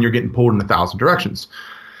happens when you're getting pulled in 1,000 directions.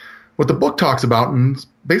 What the book talks about, and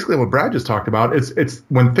basically what Brad just talked about, it's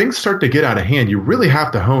when things start to get out of hand, you really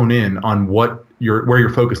have to hone in on where your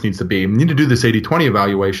focus needs to be. You need to do this 80-20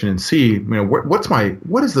 evaluation and see,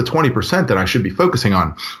 what is the 20% that I should be focusing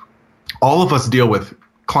on? All of us deal with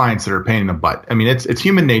clients that are a pain in the butt. I mean, it's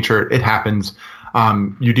human nature. It happens.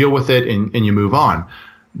 You deal with it and you move on.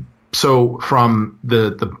 So from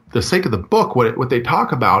the sake of the book, what they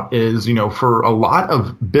talk about is, for a lot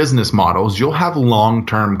of business models, you'll have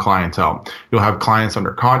long-term clientele. You'll have clients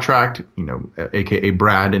under contract, AKA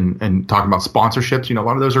Brad, and talking about sponsorships. A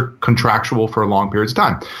lot of those are contractual for long periods of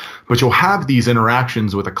time. But you'll have these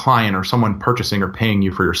interactions with a client or someone purchasing or paying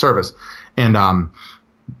you for your service. And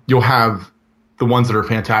you'll have the ones that are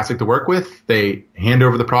fantastic to work with. They hand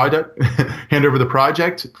over the project,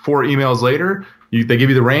 4 emails later, they give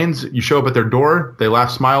you the reins, you show up at their door, they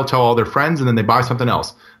laugh, smile, tell all their friends, and then they buy something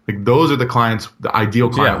else. Like, those are the clients, the ideal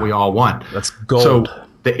client we all want. That's gold. So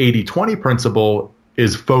the 80-20 principle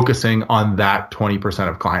is focusing on that 20%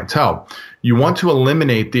 of clientele. You want to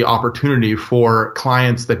eliminate the opportunity for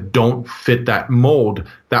clients that don't fit that mold.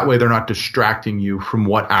 That way they're not distracting you from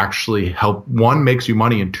what actually one, makes you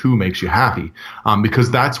money, and 2, makes you happy.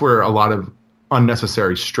 Because that's where a lot of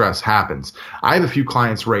unnecessary stress happens. I have a few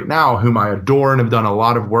clients right now whom I adore and have done a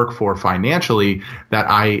lot of work for financially that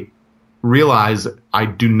I realize I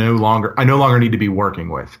no longer need to be working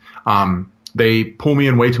with. They pull me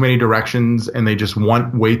in way too many directions, and they just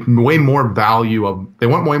want way more value they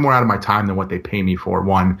want way more out of my time than what they pay me for.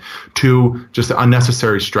 1, 2, just the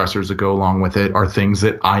unnecessary stressors that go along with it are things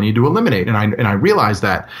that I need to eliminate. And I realize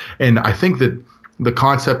that. And I think that the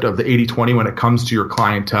concept of the 80-20 when it comes to your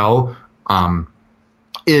clientele,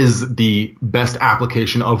 is the best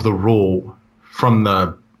application of the rule from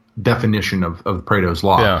the definition of Pareto's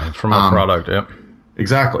law. Yeah, from a product. Yep.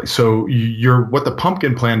 Exactly. So what the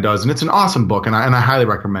Pumpkin Plan does, and it's an awesome book, and I highly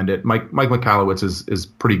recommend it. Mike Michalowicz is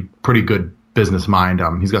pretty good business mind.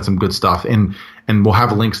 He's got some good stuff, and we'll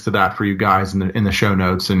have links to that for you guys in the show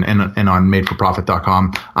notes and on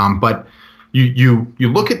madeforprofit.com. But you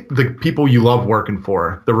look at the people you love working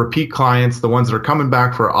for, the repeat clients, the ones that are coming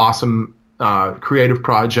back for awesome creative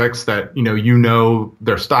projects that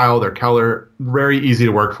their style, their color, very easy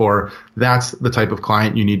to work for. That's the type of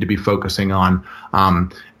client you need to be focusing on,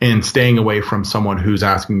 and staying away from someone who's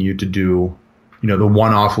asking you to do, the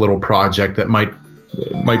one-off little project that might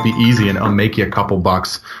be easy and make you a couple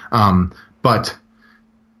bucks, but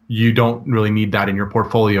you don't really need that in your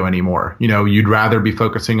portfolio anymore. You'd rather be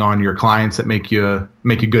focusing on your clients that make you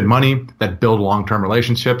good money, that build long-term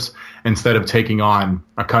relationships, instead of taking on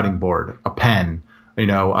a cutting board, a pen,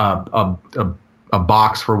 a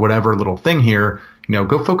box for whatever little thing here.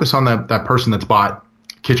 Go focus on that person that's bought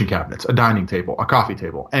kitchen cabinets, a dining table, a coffee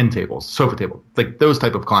table, end tables, sofa table, like those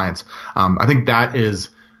type of clients. I think that is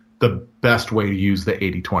the best way to use the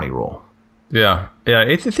 80-20 rule. Yeah.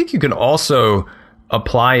 I think you can also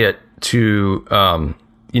apply it to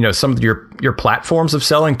some of your platforms of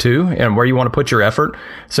selling too, and where you want to put your effort.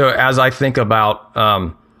 So as I think about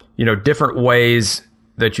different ways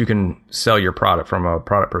that you can sell your product from a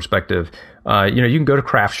product perspective, you can go to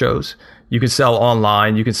craft shows, you can sell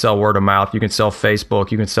online, you can sell word of mouth, you can sell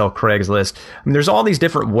Facebook, you can sell Craigslist. I mean, there's all these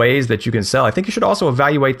different ways that you can sell. I think you should also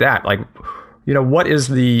evaluate that. Like,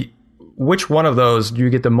 which one of those do you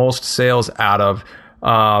get the most sales out of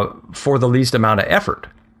for the least amount of effort?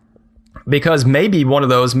 Because maybe one of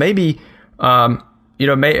those, and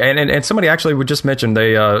somebody actually would just mention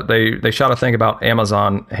they shot a thing about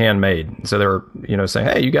Amazon Handmade. So they were, saying,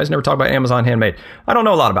 hey, you guys never talk about Amazon Handmade. I don't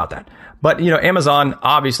know a lot about that, but Amazon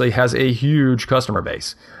obviously has a huge customer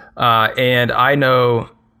base, and I know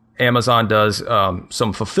Amazon does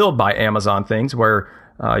some fulfilled by Amazon things where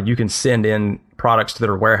you can send in products to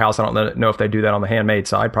their warehouse. I don't know if they do that on the handmade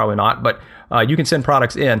side, probably not, but you can send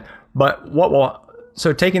products in. But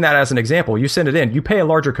so taking that as an example, you send it in, you pay a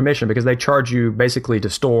larger commission because they charge you basically to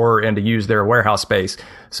store and to use their warehouse space.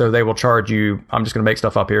 So they will charge you, I'm just going to make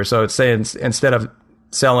stuff up here. So it's saying instead of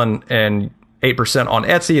selling and 8% on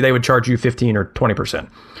Etsy, they would charge you 15 or 20%.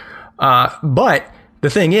 But the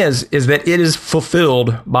thing is that it is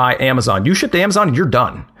fulfilled by Amazon. You ship to Amazon and you're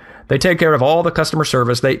done. They take care of all the customer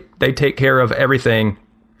service. They take care of everything.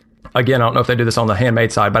 Again, I don't know if they do this on the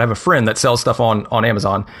handmade side, but I have a friend that sells stuff on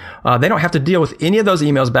Amazon. They don't have to deal with any of those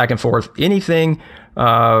emails back and forth, anything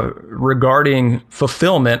regarding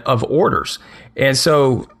fulfillment of orders. And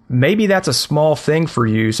so maybe that's a small thing for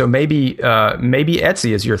you. So maybe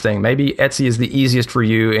Etsy is your thing. Maybe Etsy is the easiest for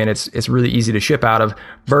you, and it's really easy to ship out of,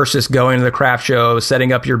 versus going to the craft show,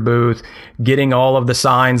 setting up your booth, getting all of the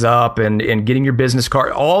signs up, and getting your business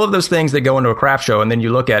card, all of those things that go into a craft show. And then you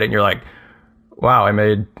look at it and you're like, wow, I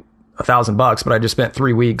made $1,000, but I just spent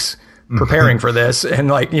 3 weeks preparing for this, and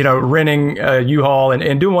renting a U-Haul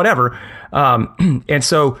and doing whatever. And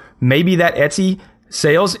so maybe that Etsy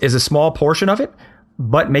sales is a small portion of it,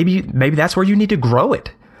 but maybe that's where you need to grow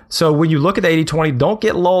it. So when you look at the 80-20, don't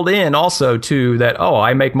get lulled in also to that, oh,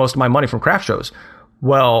 I make most of my money from craft shows.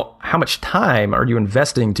 Well, how much time are you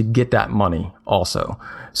investing to get that money also?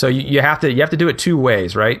 So you have to do it two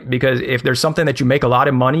ways, right? Because if there's something that you make a lot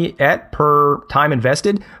of money at per time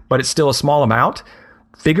invested, but it's still a small amount,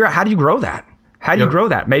 figure out how do you grow that? How do you grow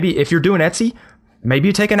that? Maybe if you're doing Etsy, maybe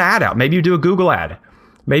you take an ad out. Maybe you do a Google ad.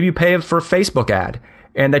 Maybe you pay for a Facebook ad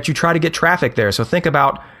and that you try to get traffic there. So think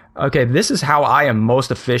about, okay, this is how I am most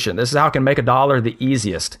efficient. This is how I can make $1 the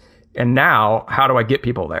easiest. And now, how do I get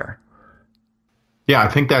people there? Yeah, I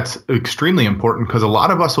think that's extremely important because a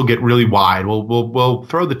lot of us will get really wide. We'll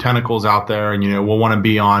throw the tentacles out there, and we'll want to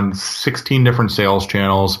be on 16 different sales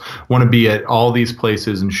channels, want to be at all these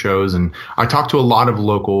places and shows. And I talk to a lot of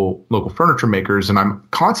local furniture makers, and I'm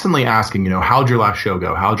constantly asking, how'd your last show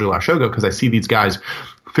go? How'd your last show go? Because I see these guys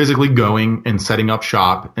physically going and setting up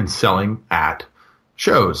shop and selling at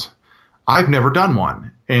shows. I've never done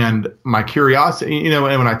one. And my curiosity, and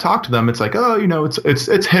when I talk to them, it's like, oh,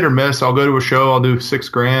 it's hit or miss. I'll go to a show, I'll do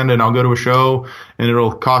 $6,000, and I'll go to a show and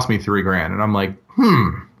it'll cost me $3,000. And I'm like,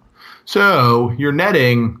 so you're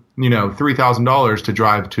netting, $3,000 to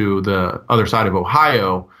drive to the other side of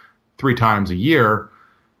Ohio 3 times a year.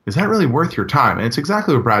 Is that really worth your time? And it's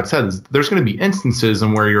exactly what Brad said. There's going to be instances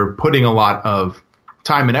in where you're putting a lot of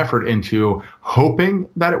time and effort into hoping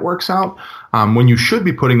that it works out, when you should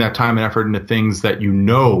be putting that time and effort into things that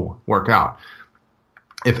work out.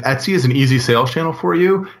 If Etsy is an easy sales channel for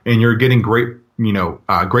you and you're getting great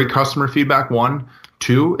customer feedback, 1,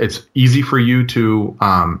 2, it's easy for you to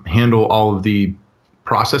handle all of the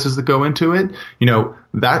processes that go into it,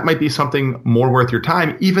 that might be something more worth your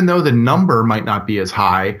time, even though the number might not be as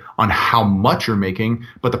high on how much you're making,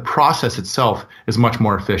 but the process itself is much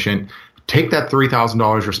more efficient. Take that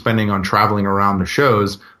 $3,000 you're spending on traveling around the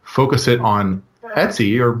shows, focus it on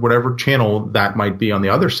Etsy or whatever channel that might be on the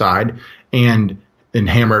other side, and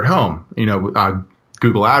hammer it home.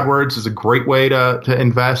 Google AdWords is a great way to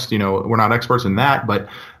invest. We're not experts in that, but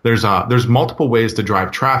there's multiple ways to drive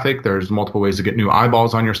traffic. There's multiple ways to get new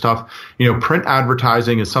eyeballs on your stuff. Print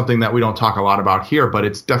advertising is something that we don't talk a lot about here, but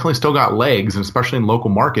it's definitely still got legs, and especially in local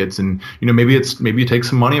markets. And maybe you take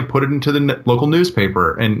some money and put it into the local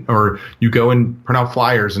newspaper, or you go and print out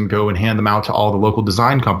flyers and go and hand them out to all the local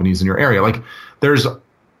design companies in your area. Like, there's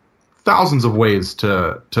thousands of ways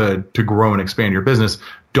to grow and expand your business.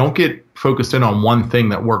 Don't get focused in on one thing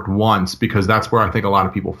that worked once, because that's where I think a lot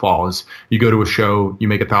of people fall. Is you go to a show, you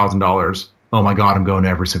make $1,000. Oh my God, I'm going to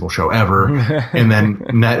every single show ever. And then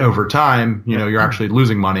net over time, you're actually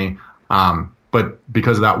losing money. But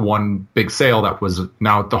because of that one big sale,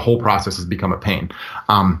 now the whole process has become a pain.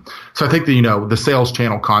 So I think the sales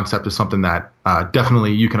channel concept is something that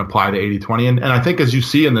definitely you can apply to 80-20. And I think, as you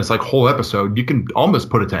see in this whole episode, you can almost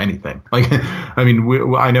put it to anything.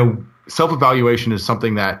 I know self-evaluation is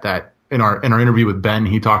something that in our interview with Ben,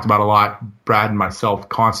 he talked about a lot. Brad and myself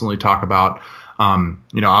constantly talk about.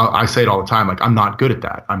 I say it all the time, I'm not good at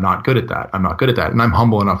that. I'm not good at that. I'm not good at that. And I'm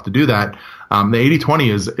humble enough to do that. The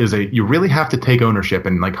 80-20 is you really have to take ownership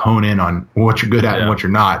and hone in on what you're good at and what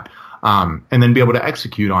you're not, and then be able to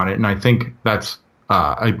execute on it. And I think that's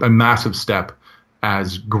a massive step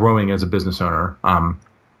as growing as a business owner,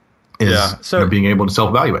 is being able to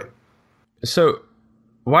self-evaluate. So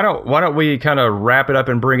why don't we kind of wrap it up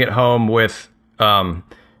and bring it home with,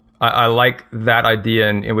 I like that idea,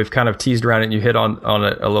 and we've kind of teased around it, and you hit on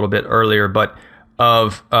it a little bit earlier, but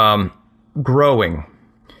of growing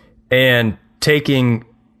and taking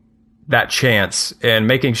that chance and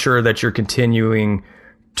making sure that you're continuing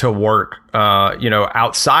to work,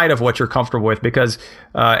 outside of what you're comfortable with, because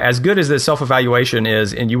as good as this self-evaluation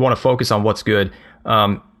is, and you want to focus on what's good,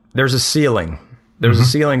 there's a ceiling. There's a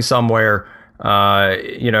ceiling somewhere,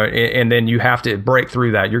 and then you have to break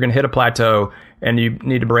through that. You're going to hit a plateau, and you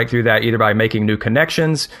need to break through that either by making new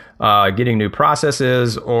connections, getting new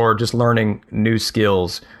processes, or just learning new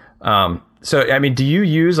skills. So, do you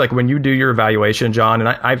use, when you do your evaluation, John, and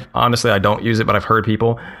I've honestly, I don't use it, but I've heard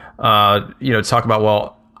people, talk about,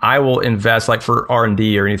 well, I will invest for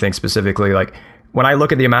R&D or anything specifically. When I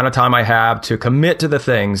look at the amount of time I have to commit to the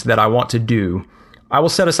things that I want to do, I will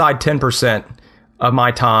set aside 10% of my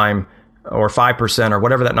time, or 5%, or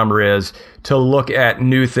whatever that number is, to look at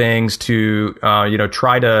new things, to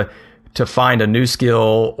try to find a new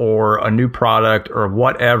skill or a new product or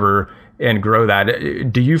whatever, and grow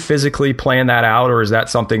that. Do you physically plan that out, or is that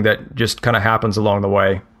something that just kind of happens along the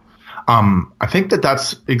way? I think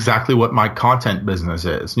that's exactly what my content business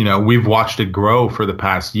is. We've watched it grow for the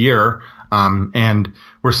past year, and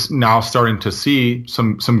we're now starting to see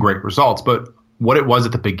some great results. But what it was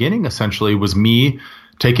at the beginning essentially was me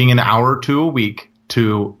taking an hour or two a week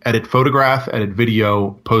to edit photograph, edit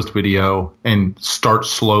video, post video, and start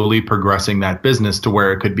slowly progressing that business to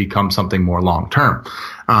where it could become something more long term.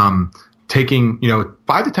 Taking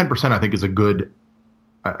 5 to 10%, I think, is a good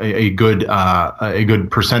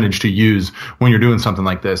percentage to use when you're doing something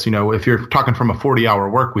like this. If you're talking from a 40-hour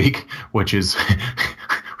work week, which is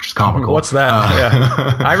comical. What's that?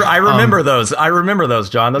 I remember those. I remember those,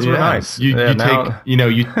 John. Those were nice. You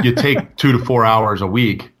take 2 to 4 hours a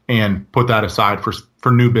week and put that aside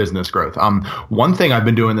for new business growth. One thing I've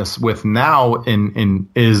been doing this with now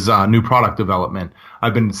is new product development.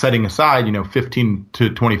 I've been setting aside 15 to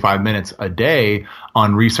 25 minutes a day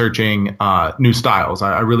on researching new styles.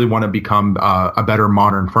 I really want to become a better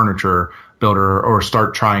modern furniture builder, or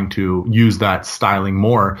start trying to use that styling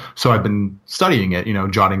more. So I've been studying it,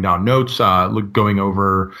 jotting down notes, going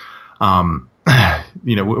over,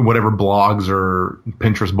 whatever blogs or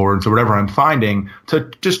Pinterest boards or whatever I'm finding, to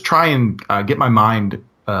just try and get my mind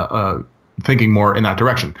thinking more in that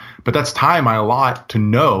direction. But that's time I allot to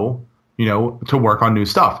to work on new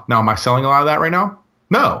stuff. Now, am I selling a lot of that right now?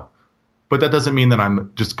 No. But that doesn't mean that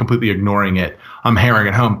I'm just completely ignoring it. I'm hammering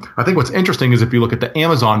it home. I think what's interesting is if you look at the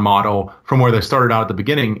Amazon model from where they started out at the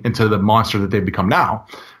beginning into the monster that they've become now.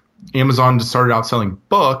 Amazon started out selling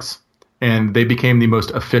books, and they became the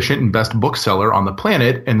most efficient and best bookseller on the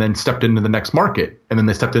planet, and then stepped into the next market. And then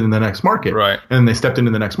they stepped into the next market. Right. And then they stepped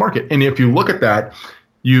into the next market. And if you look at that,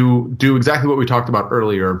 you do exactly what we talked about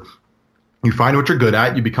earlier. You find what you're good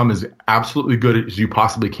at, you become as absolutely good as you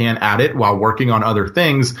possibly can at it while working on other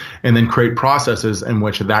things, and then create processes in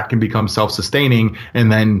which that can become self-sustaining,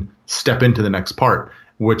 and then step into the next part,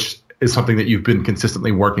 which is something that you've been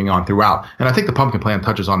consistently working on throughout. And I think the Pumpkin Plan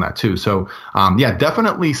touches on that too. So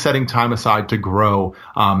definitely setting time aside to grow.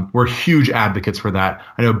 We're huge advocates for that.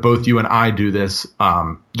 I know both you and I do this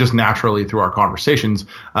just naturally through our conversations,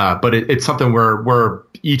 but it's something we're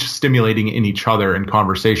each stimulating in each other in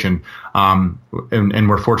conversation. And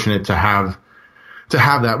we're fortunate to have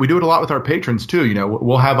that. We do it a lot with our patrons too.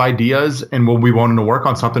 We'll have ideas, and when we want to work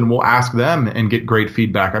on something, we'll ask them and get great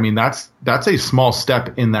feedback. I mean, that's a small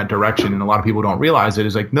step in that direction. And a lot of people don't realize it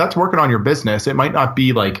is like, that's working on your business. It might not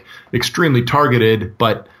be like extremely targeted,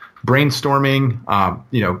 but brainstorming,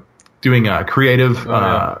 doing a creative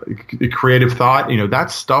thought,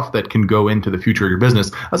 that's stuff that can go into the future of your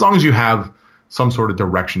business, as long as you have some sort of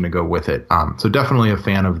direction to go with it. So definitely a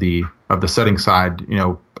fan of the setting side,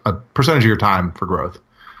 a percentage of your time for growth.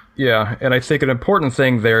 Yeah. And I think an important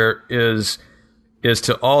thing there is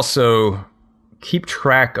to also keep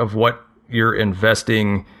track of what you're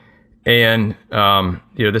investing in.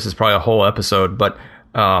 This is probably a whole episode, but,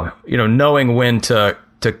 knowing when to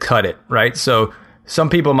cut it, right? So some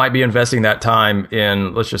people might be investing that time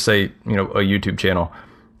in, let's just say, a YouTube channel.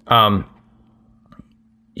 At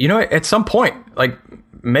some point, like,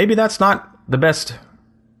 maybe that's not the best,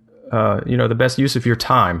 the best use of your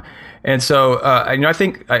time. And so, I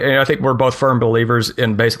think we're both firm believers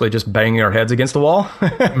in basically just banging our heads against the wall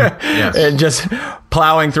Yes. and just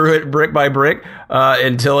plowing through it brick by brick,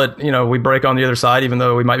 until we break on the other side, even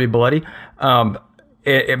though we might be bloody. But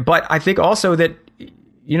I think also that,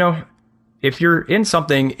 if you're in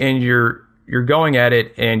something and you're going at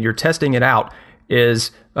it and you're testing it out,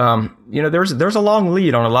 there's a long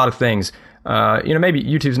lead on a lot of things. Maybe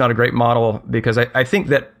YouTube's not a great model, because I think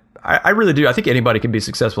that I really do. I think anybody can be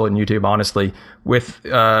successful in YouTube, honestly, with,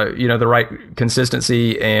 the right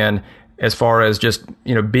consistency, and as far as just,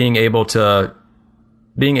 being able to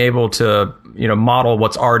model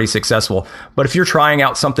what's already successful. But if you're trying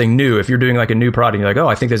out something new, if you're doing like a new product, you're like, oh,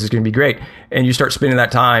 I think this is going to be great, and you start spending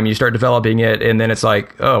that time, you start developing it, and then it's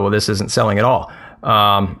like, oh, well, this isn't selling at all.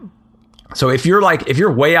 So if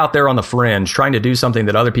you're way out there on the fringe trying to do something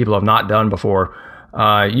that other people have not done before,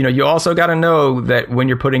 you also got to know that when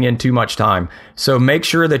you're putting in too much time. So make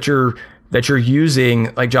sure that you're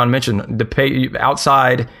using, like John mentioned, the pay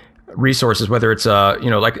outside resources, whether it's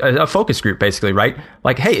like a focus group, basically, right?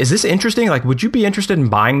 Like, hey, is this interesting? Like, would you be interested in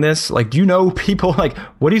buying this? Like, do you know people? Like,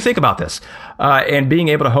 what do you think about this? And being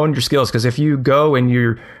able to hone your skills, because if you go and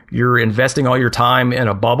you're investing all your time in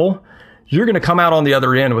a bubble, you're going to come out on the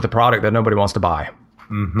other end with a product that nobody wants to buy,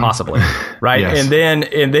 possibly, right? Yes.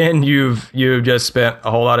 And then you've just spent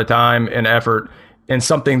a whole lot of time and effort in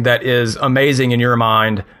something that is amazing in your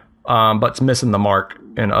mind, but's missing the mark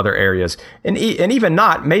in other areas. And even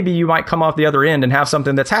not, maybe you might come off the other end and have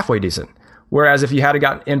something that's halfway decent. Whereas if you had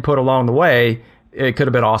gotten input along the way, it could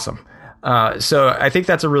have been awesome. So I think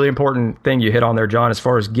that's a really important thing you hit on there, John, as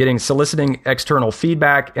far as soliciting external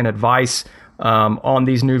feedback and advice on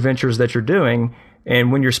these new ventures that you're doing,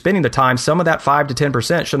 And when you're spending the time, some of that 5 to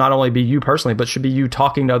 10% should not only be you personally, but should be you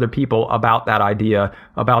talking to other people about that idea,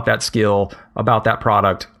 about that skill, about that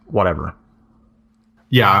product, whatever.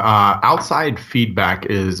 Yeah, outside feedback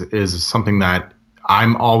is something that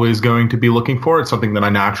I'm always going to be looking for. It's something that I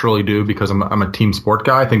naturally do because I'm a team sport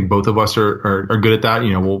guy. I think both of us are good at that.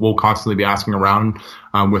 You know, we'll constantly be asking around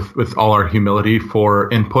with all our humility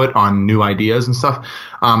for input on new ideas and stuff.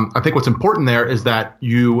 I think what's important there is that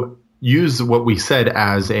you use what we said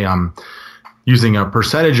as using a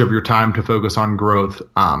percentage of your time to focus on growth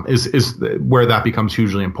is where that becomes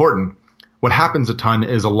hugely important. What happens a ton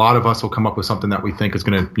is a lot of us will come up with something that we think is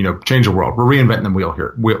going to, change the world. We're reinventing the wheel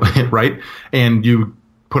here, right? And you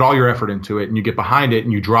put all your effort into it and you get behind it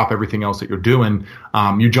and you drop everything else that you're doing.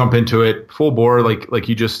 You jump into it full bore, like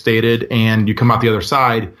you just stated, and you come out the other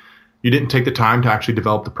side. You didn't take the time to actually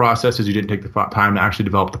develop the processes. You didn't take the time to actually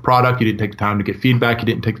develop the product. You didn't take the time to get feedback. You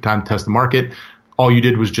didn't take the time to test the market. All you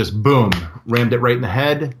did was just boom, rammed it right in the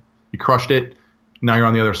head. You crushed it. Now you're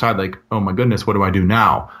on the other side like, oh my goodness, what do I do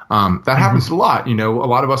now? That happens a lot. A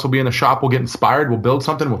lot of us will be in the shop, we'll get inspired, we'll build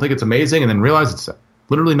something, we'll think it's amazing, and then realize it's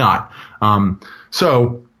literally not.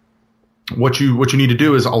 So what you need to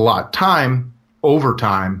do is allot time over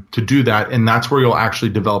time to do that, and that's where you'll actually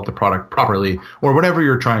develop the product properly, or whatever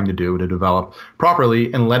you're trying to do to develop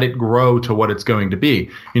properly, and let it grow to what it's going to be.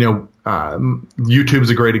 YouTube's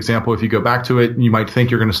a great example. If you go back to it, you might think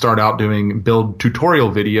you're going to start out doing build tutorial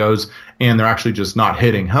videos, and they're actually just not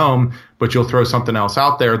hitting home, but you'll throw something else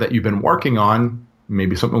out there that you've been working on,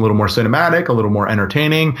 maybe something a little more cinematic, a little more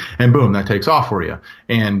entertaining, and boom, that takes off for you.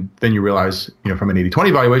 And then you realize, from an 80-20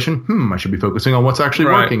 evaluation, I should be focusing on what's actually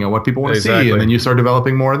working and what people want to see. And then you start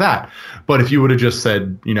developing more of that. But if you would have just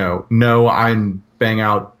said, no, I'm bang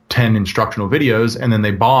out 10 instructional videos and then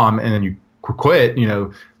they bomb and then you quit,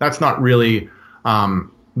 that's not really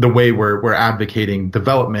the way we're advocating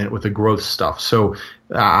development with the growth stuff. So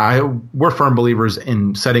we're firm believers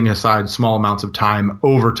in setting aside small amounts of time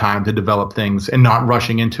over time to develop things and not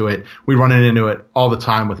rushing into it. We run into it all the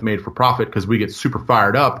time with Made for Profit because we get super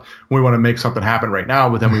fired up. We want to make something happen right now,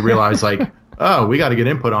 but then we realize oh, we got to get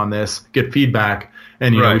input on this, get feedback,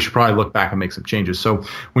 and we should probably look back and make some changes. So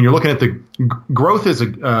when you're looking at the growth is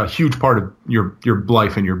a huge part of your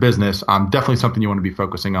life and your business. Definitely something you want to be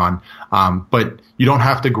focusing on. But you don't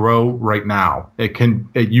have to grow right now.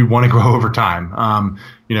 You want to grow over time.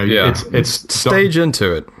 It's stage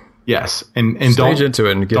into it. Yes, and stage don't into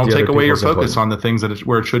it and get don't take away your input focus on the things that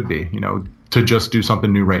where it should be. To just do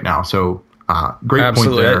something new right now. So great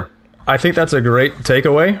Absolutely. point there. I think that's a great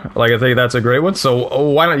takeaway. I think that's a great one. So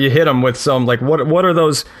why don't you hit them with some, what are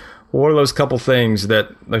those couple things that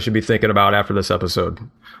I should be thinking about after this episode?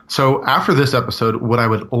 So after this episode, what I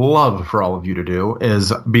would love for all of you to do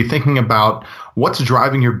is be thinking about what's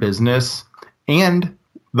driving your business and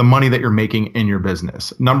the money that you're making in your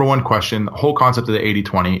business. Number one question, the whole concept of the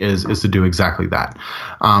 80-20 is to do exactly that.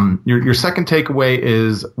 Your second takeaway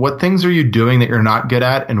is what things are you doing that you're not good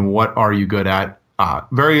at and what are you good at?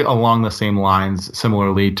 Very along the same lines,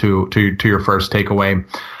 similarly to your first takeaway.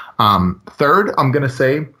 Third, I'm going to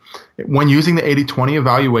say when using the 80-20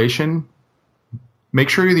 evaluation, make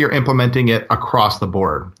sure that you're implementing it across the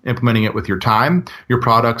board, implementing it with your time, your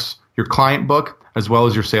products, your client book, as well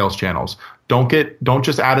as your sales channels. Don't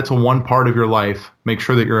just add it to one part of your life. Make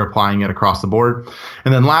sure that you're applying it across the board.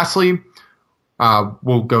 And then lastly,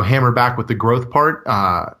 we'll go hammer back with the growth part.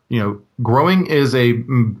 Growing is a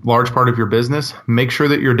large part of your business. Make sure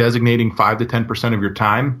that you're designating 5 to 10% of your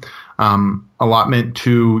time allotment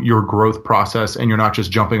to your growth process, and you're not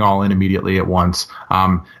just jumping all in immediately at once.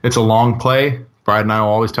 It's a long play. Brad and I will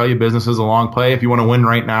always tell you business is a long play. If you want to win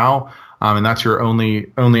right now, and that's your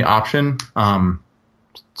only option,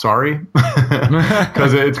 sorry,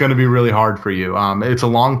 because it's going to be really hard for you. It's a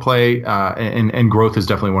long play, and growth is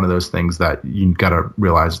definitely one of those things that you got to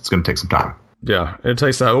realize it's going to take some time. Yeah, it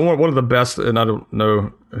takes that. One of the best, and I don't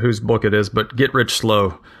know whose book it is, but Get Rich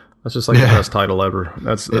Slow. That's just the best title ever.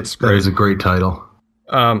 That's great. That is a great title.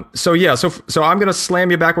 So I'm going to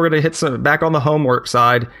slam you back. We're going to hit some back on the homework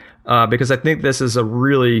side because I think this is a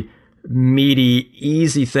really meaty,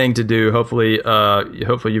 easy thing to do. Hopefully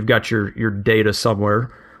you've got your data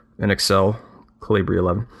somewhere in Excel, Calibri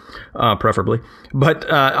 11, preferably. But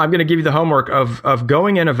I'm going to give you the homework of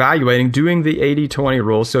going and evaluating, doing the 80-20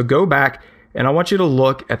 rule. So go back, and I want you to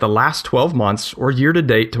look at the last 12 months or year to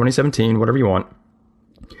date, 2017, whatever you want,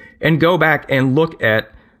 and go back and look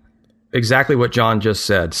at exactly what John just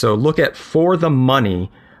said. So look at for the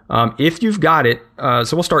money. If you've got it, so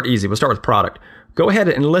we'll start easy. We'll start with product. Go ahead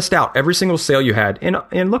and list out every single sale you had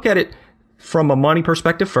and look at it from a money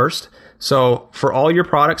perspective first. So for all your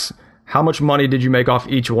products, How much money did you make off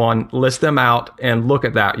each one? List them out and look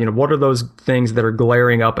at that. What are those things that are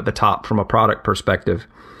glaring up at the top from a product perspective?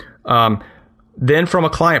 Then from a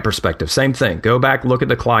client perspective, same thing. Go back, look at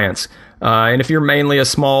the clients. And if you're mainly a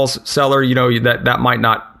small seller, that might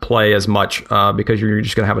not play as much because you're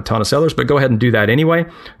just going to have a ton of sellers, but go ahead and do that anyway.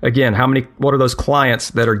 Again, what are those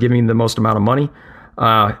clients that are giving the most amount of money?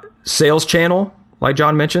 Sales channel, like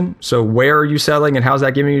John mentioned. So where are you selling and how's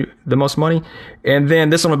that giving you the most money? And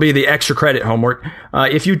then this one will be the extra credit homework.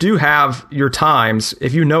 If you do have your times,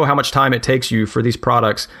 if you know how much time it takes you for these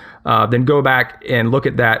products, then go back and look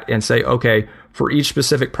at that and say, okay, for each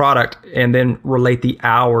specific product, and then relate the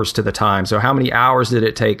hours to the time. So how many hours did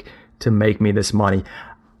it take to make me this money?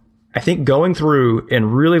 I think going through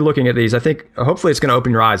and really looking at these, I think hopefully it's going to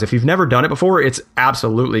open your eyes. If you've never done it before, it's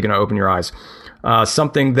absolutely going to open your eyes.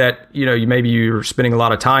 Something that, maybe you're spending a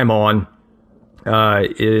lot of time on,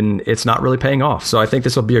 it's not really paying off. So I think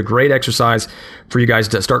this will be a great exercise for you guys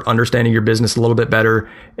to start understanding your business a little bit better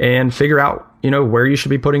and figure out, where you should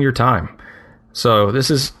be putting your time. So this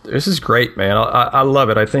is great, man. I love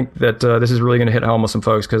it. I think that this is really going to hit home with some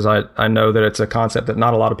folks because I know that it's a concept that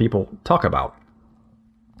not a lot of people talk about.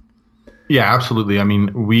 Yeah, absolutely. I mean,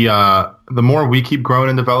 the more we keep growing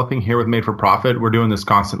and developing here with Made for Profit, we're doing this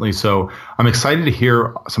constantly. So I'm excited to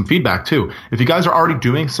hear some feedback too. If you guys are already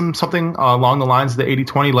doing something along the lines of the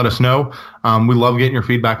 80-20, let us know. We love getting your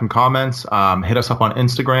feedback and comments. Hit us up on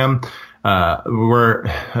Instagram.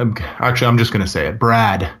 I'm just going to say it.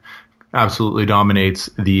 Brad absolutely dominates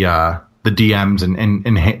the DMs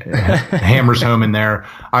and hammers home in there.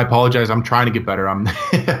 I apologize. I'm trying to get better.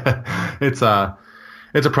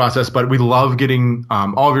 It's a process, but we love getting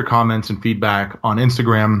all of your comments and feedback on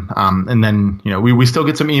Instagram. And then, we still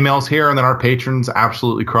get some emails here, and then our patrons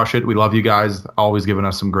absolutely crush it. We love you guys, always giving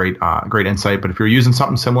us some great insight. But if you're using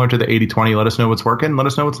something similar to the 80-20, let us know what's working. Let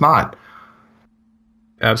us know what's not.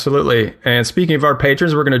 Absolutely. And speaking of our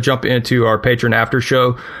patrons, we're going to jump into our patron after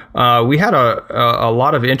show. We had a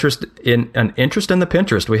lot of interest in the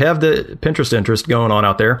Pinterest. We have the Pinterest interest going on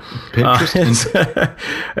out there. And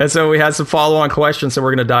so we had some follow-on questions. So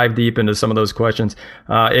we're going to dive deep into some of those questions.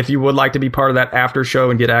 If you would like to be part of that after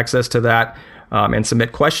show and get access to that, and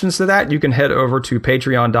submit questions to that, you can head over to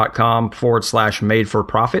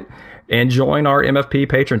patreon.com/made-for-profit and join our MFP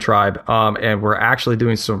patron tribe. And we're actually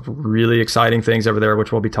doing some really exciting things over there,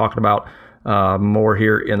 which we'll be talking about more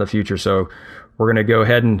here in the future. So we're going to go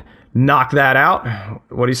ahead and knock that out.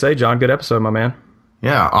 What do you say, John? Good episode, my man.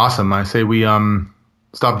 Yeah, awesome. I say we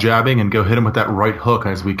stop jabbing and go hit him with that right hook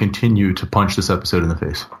as we continue to punch this episode in the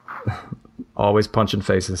face. Always punching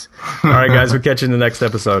faces. All right, guys, we'll catch you in the next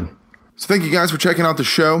episode. So thank you guys for checking out the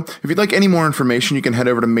show. If you'd like any more information, you can head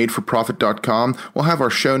over to madeforprofit.com. We'll have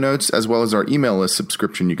our show notes as well as our email list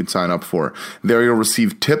subscription you can sign up for. There you'll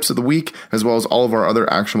receive tips of the week as well as all of our other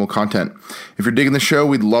actionable content. If you're digging the show,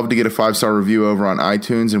 we'd love to get a 5-star review over on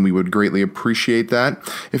iTunes, and we would greatly appreciate that.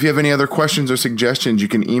 If you have any other questions or suggestions, you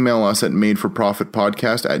can email us at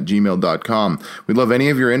madeforprofitpodcast@gmail.com. We'd love any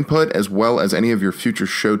of your input as well as any of your future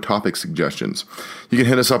show topic suggestions. You can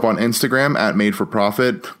hit us up on Instagram at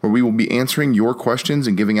madeforprofit, where we will be answering your questions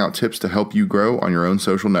and giving out tips to help you grow on your own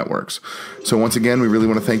social networks. So once again, we really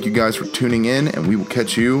want to thank you guys for tuning in, and we will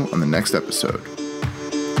catch you on the next episode.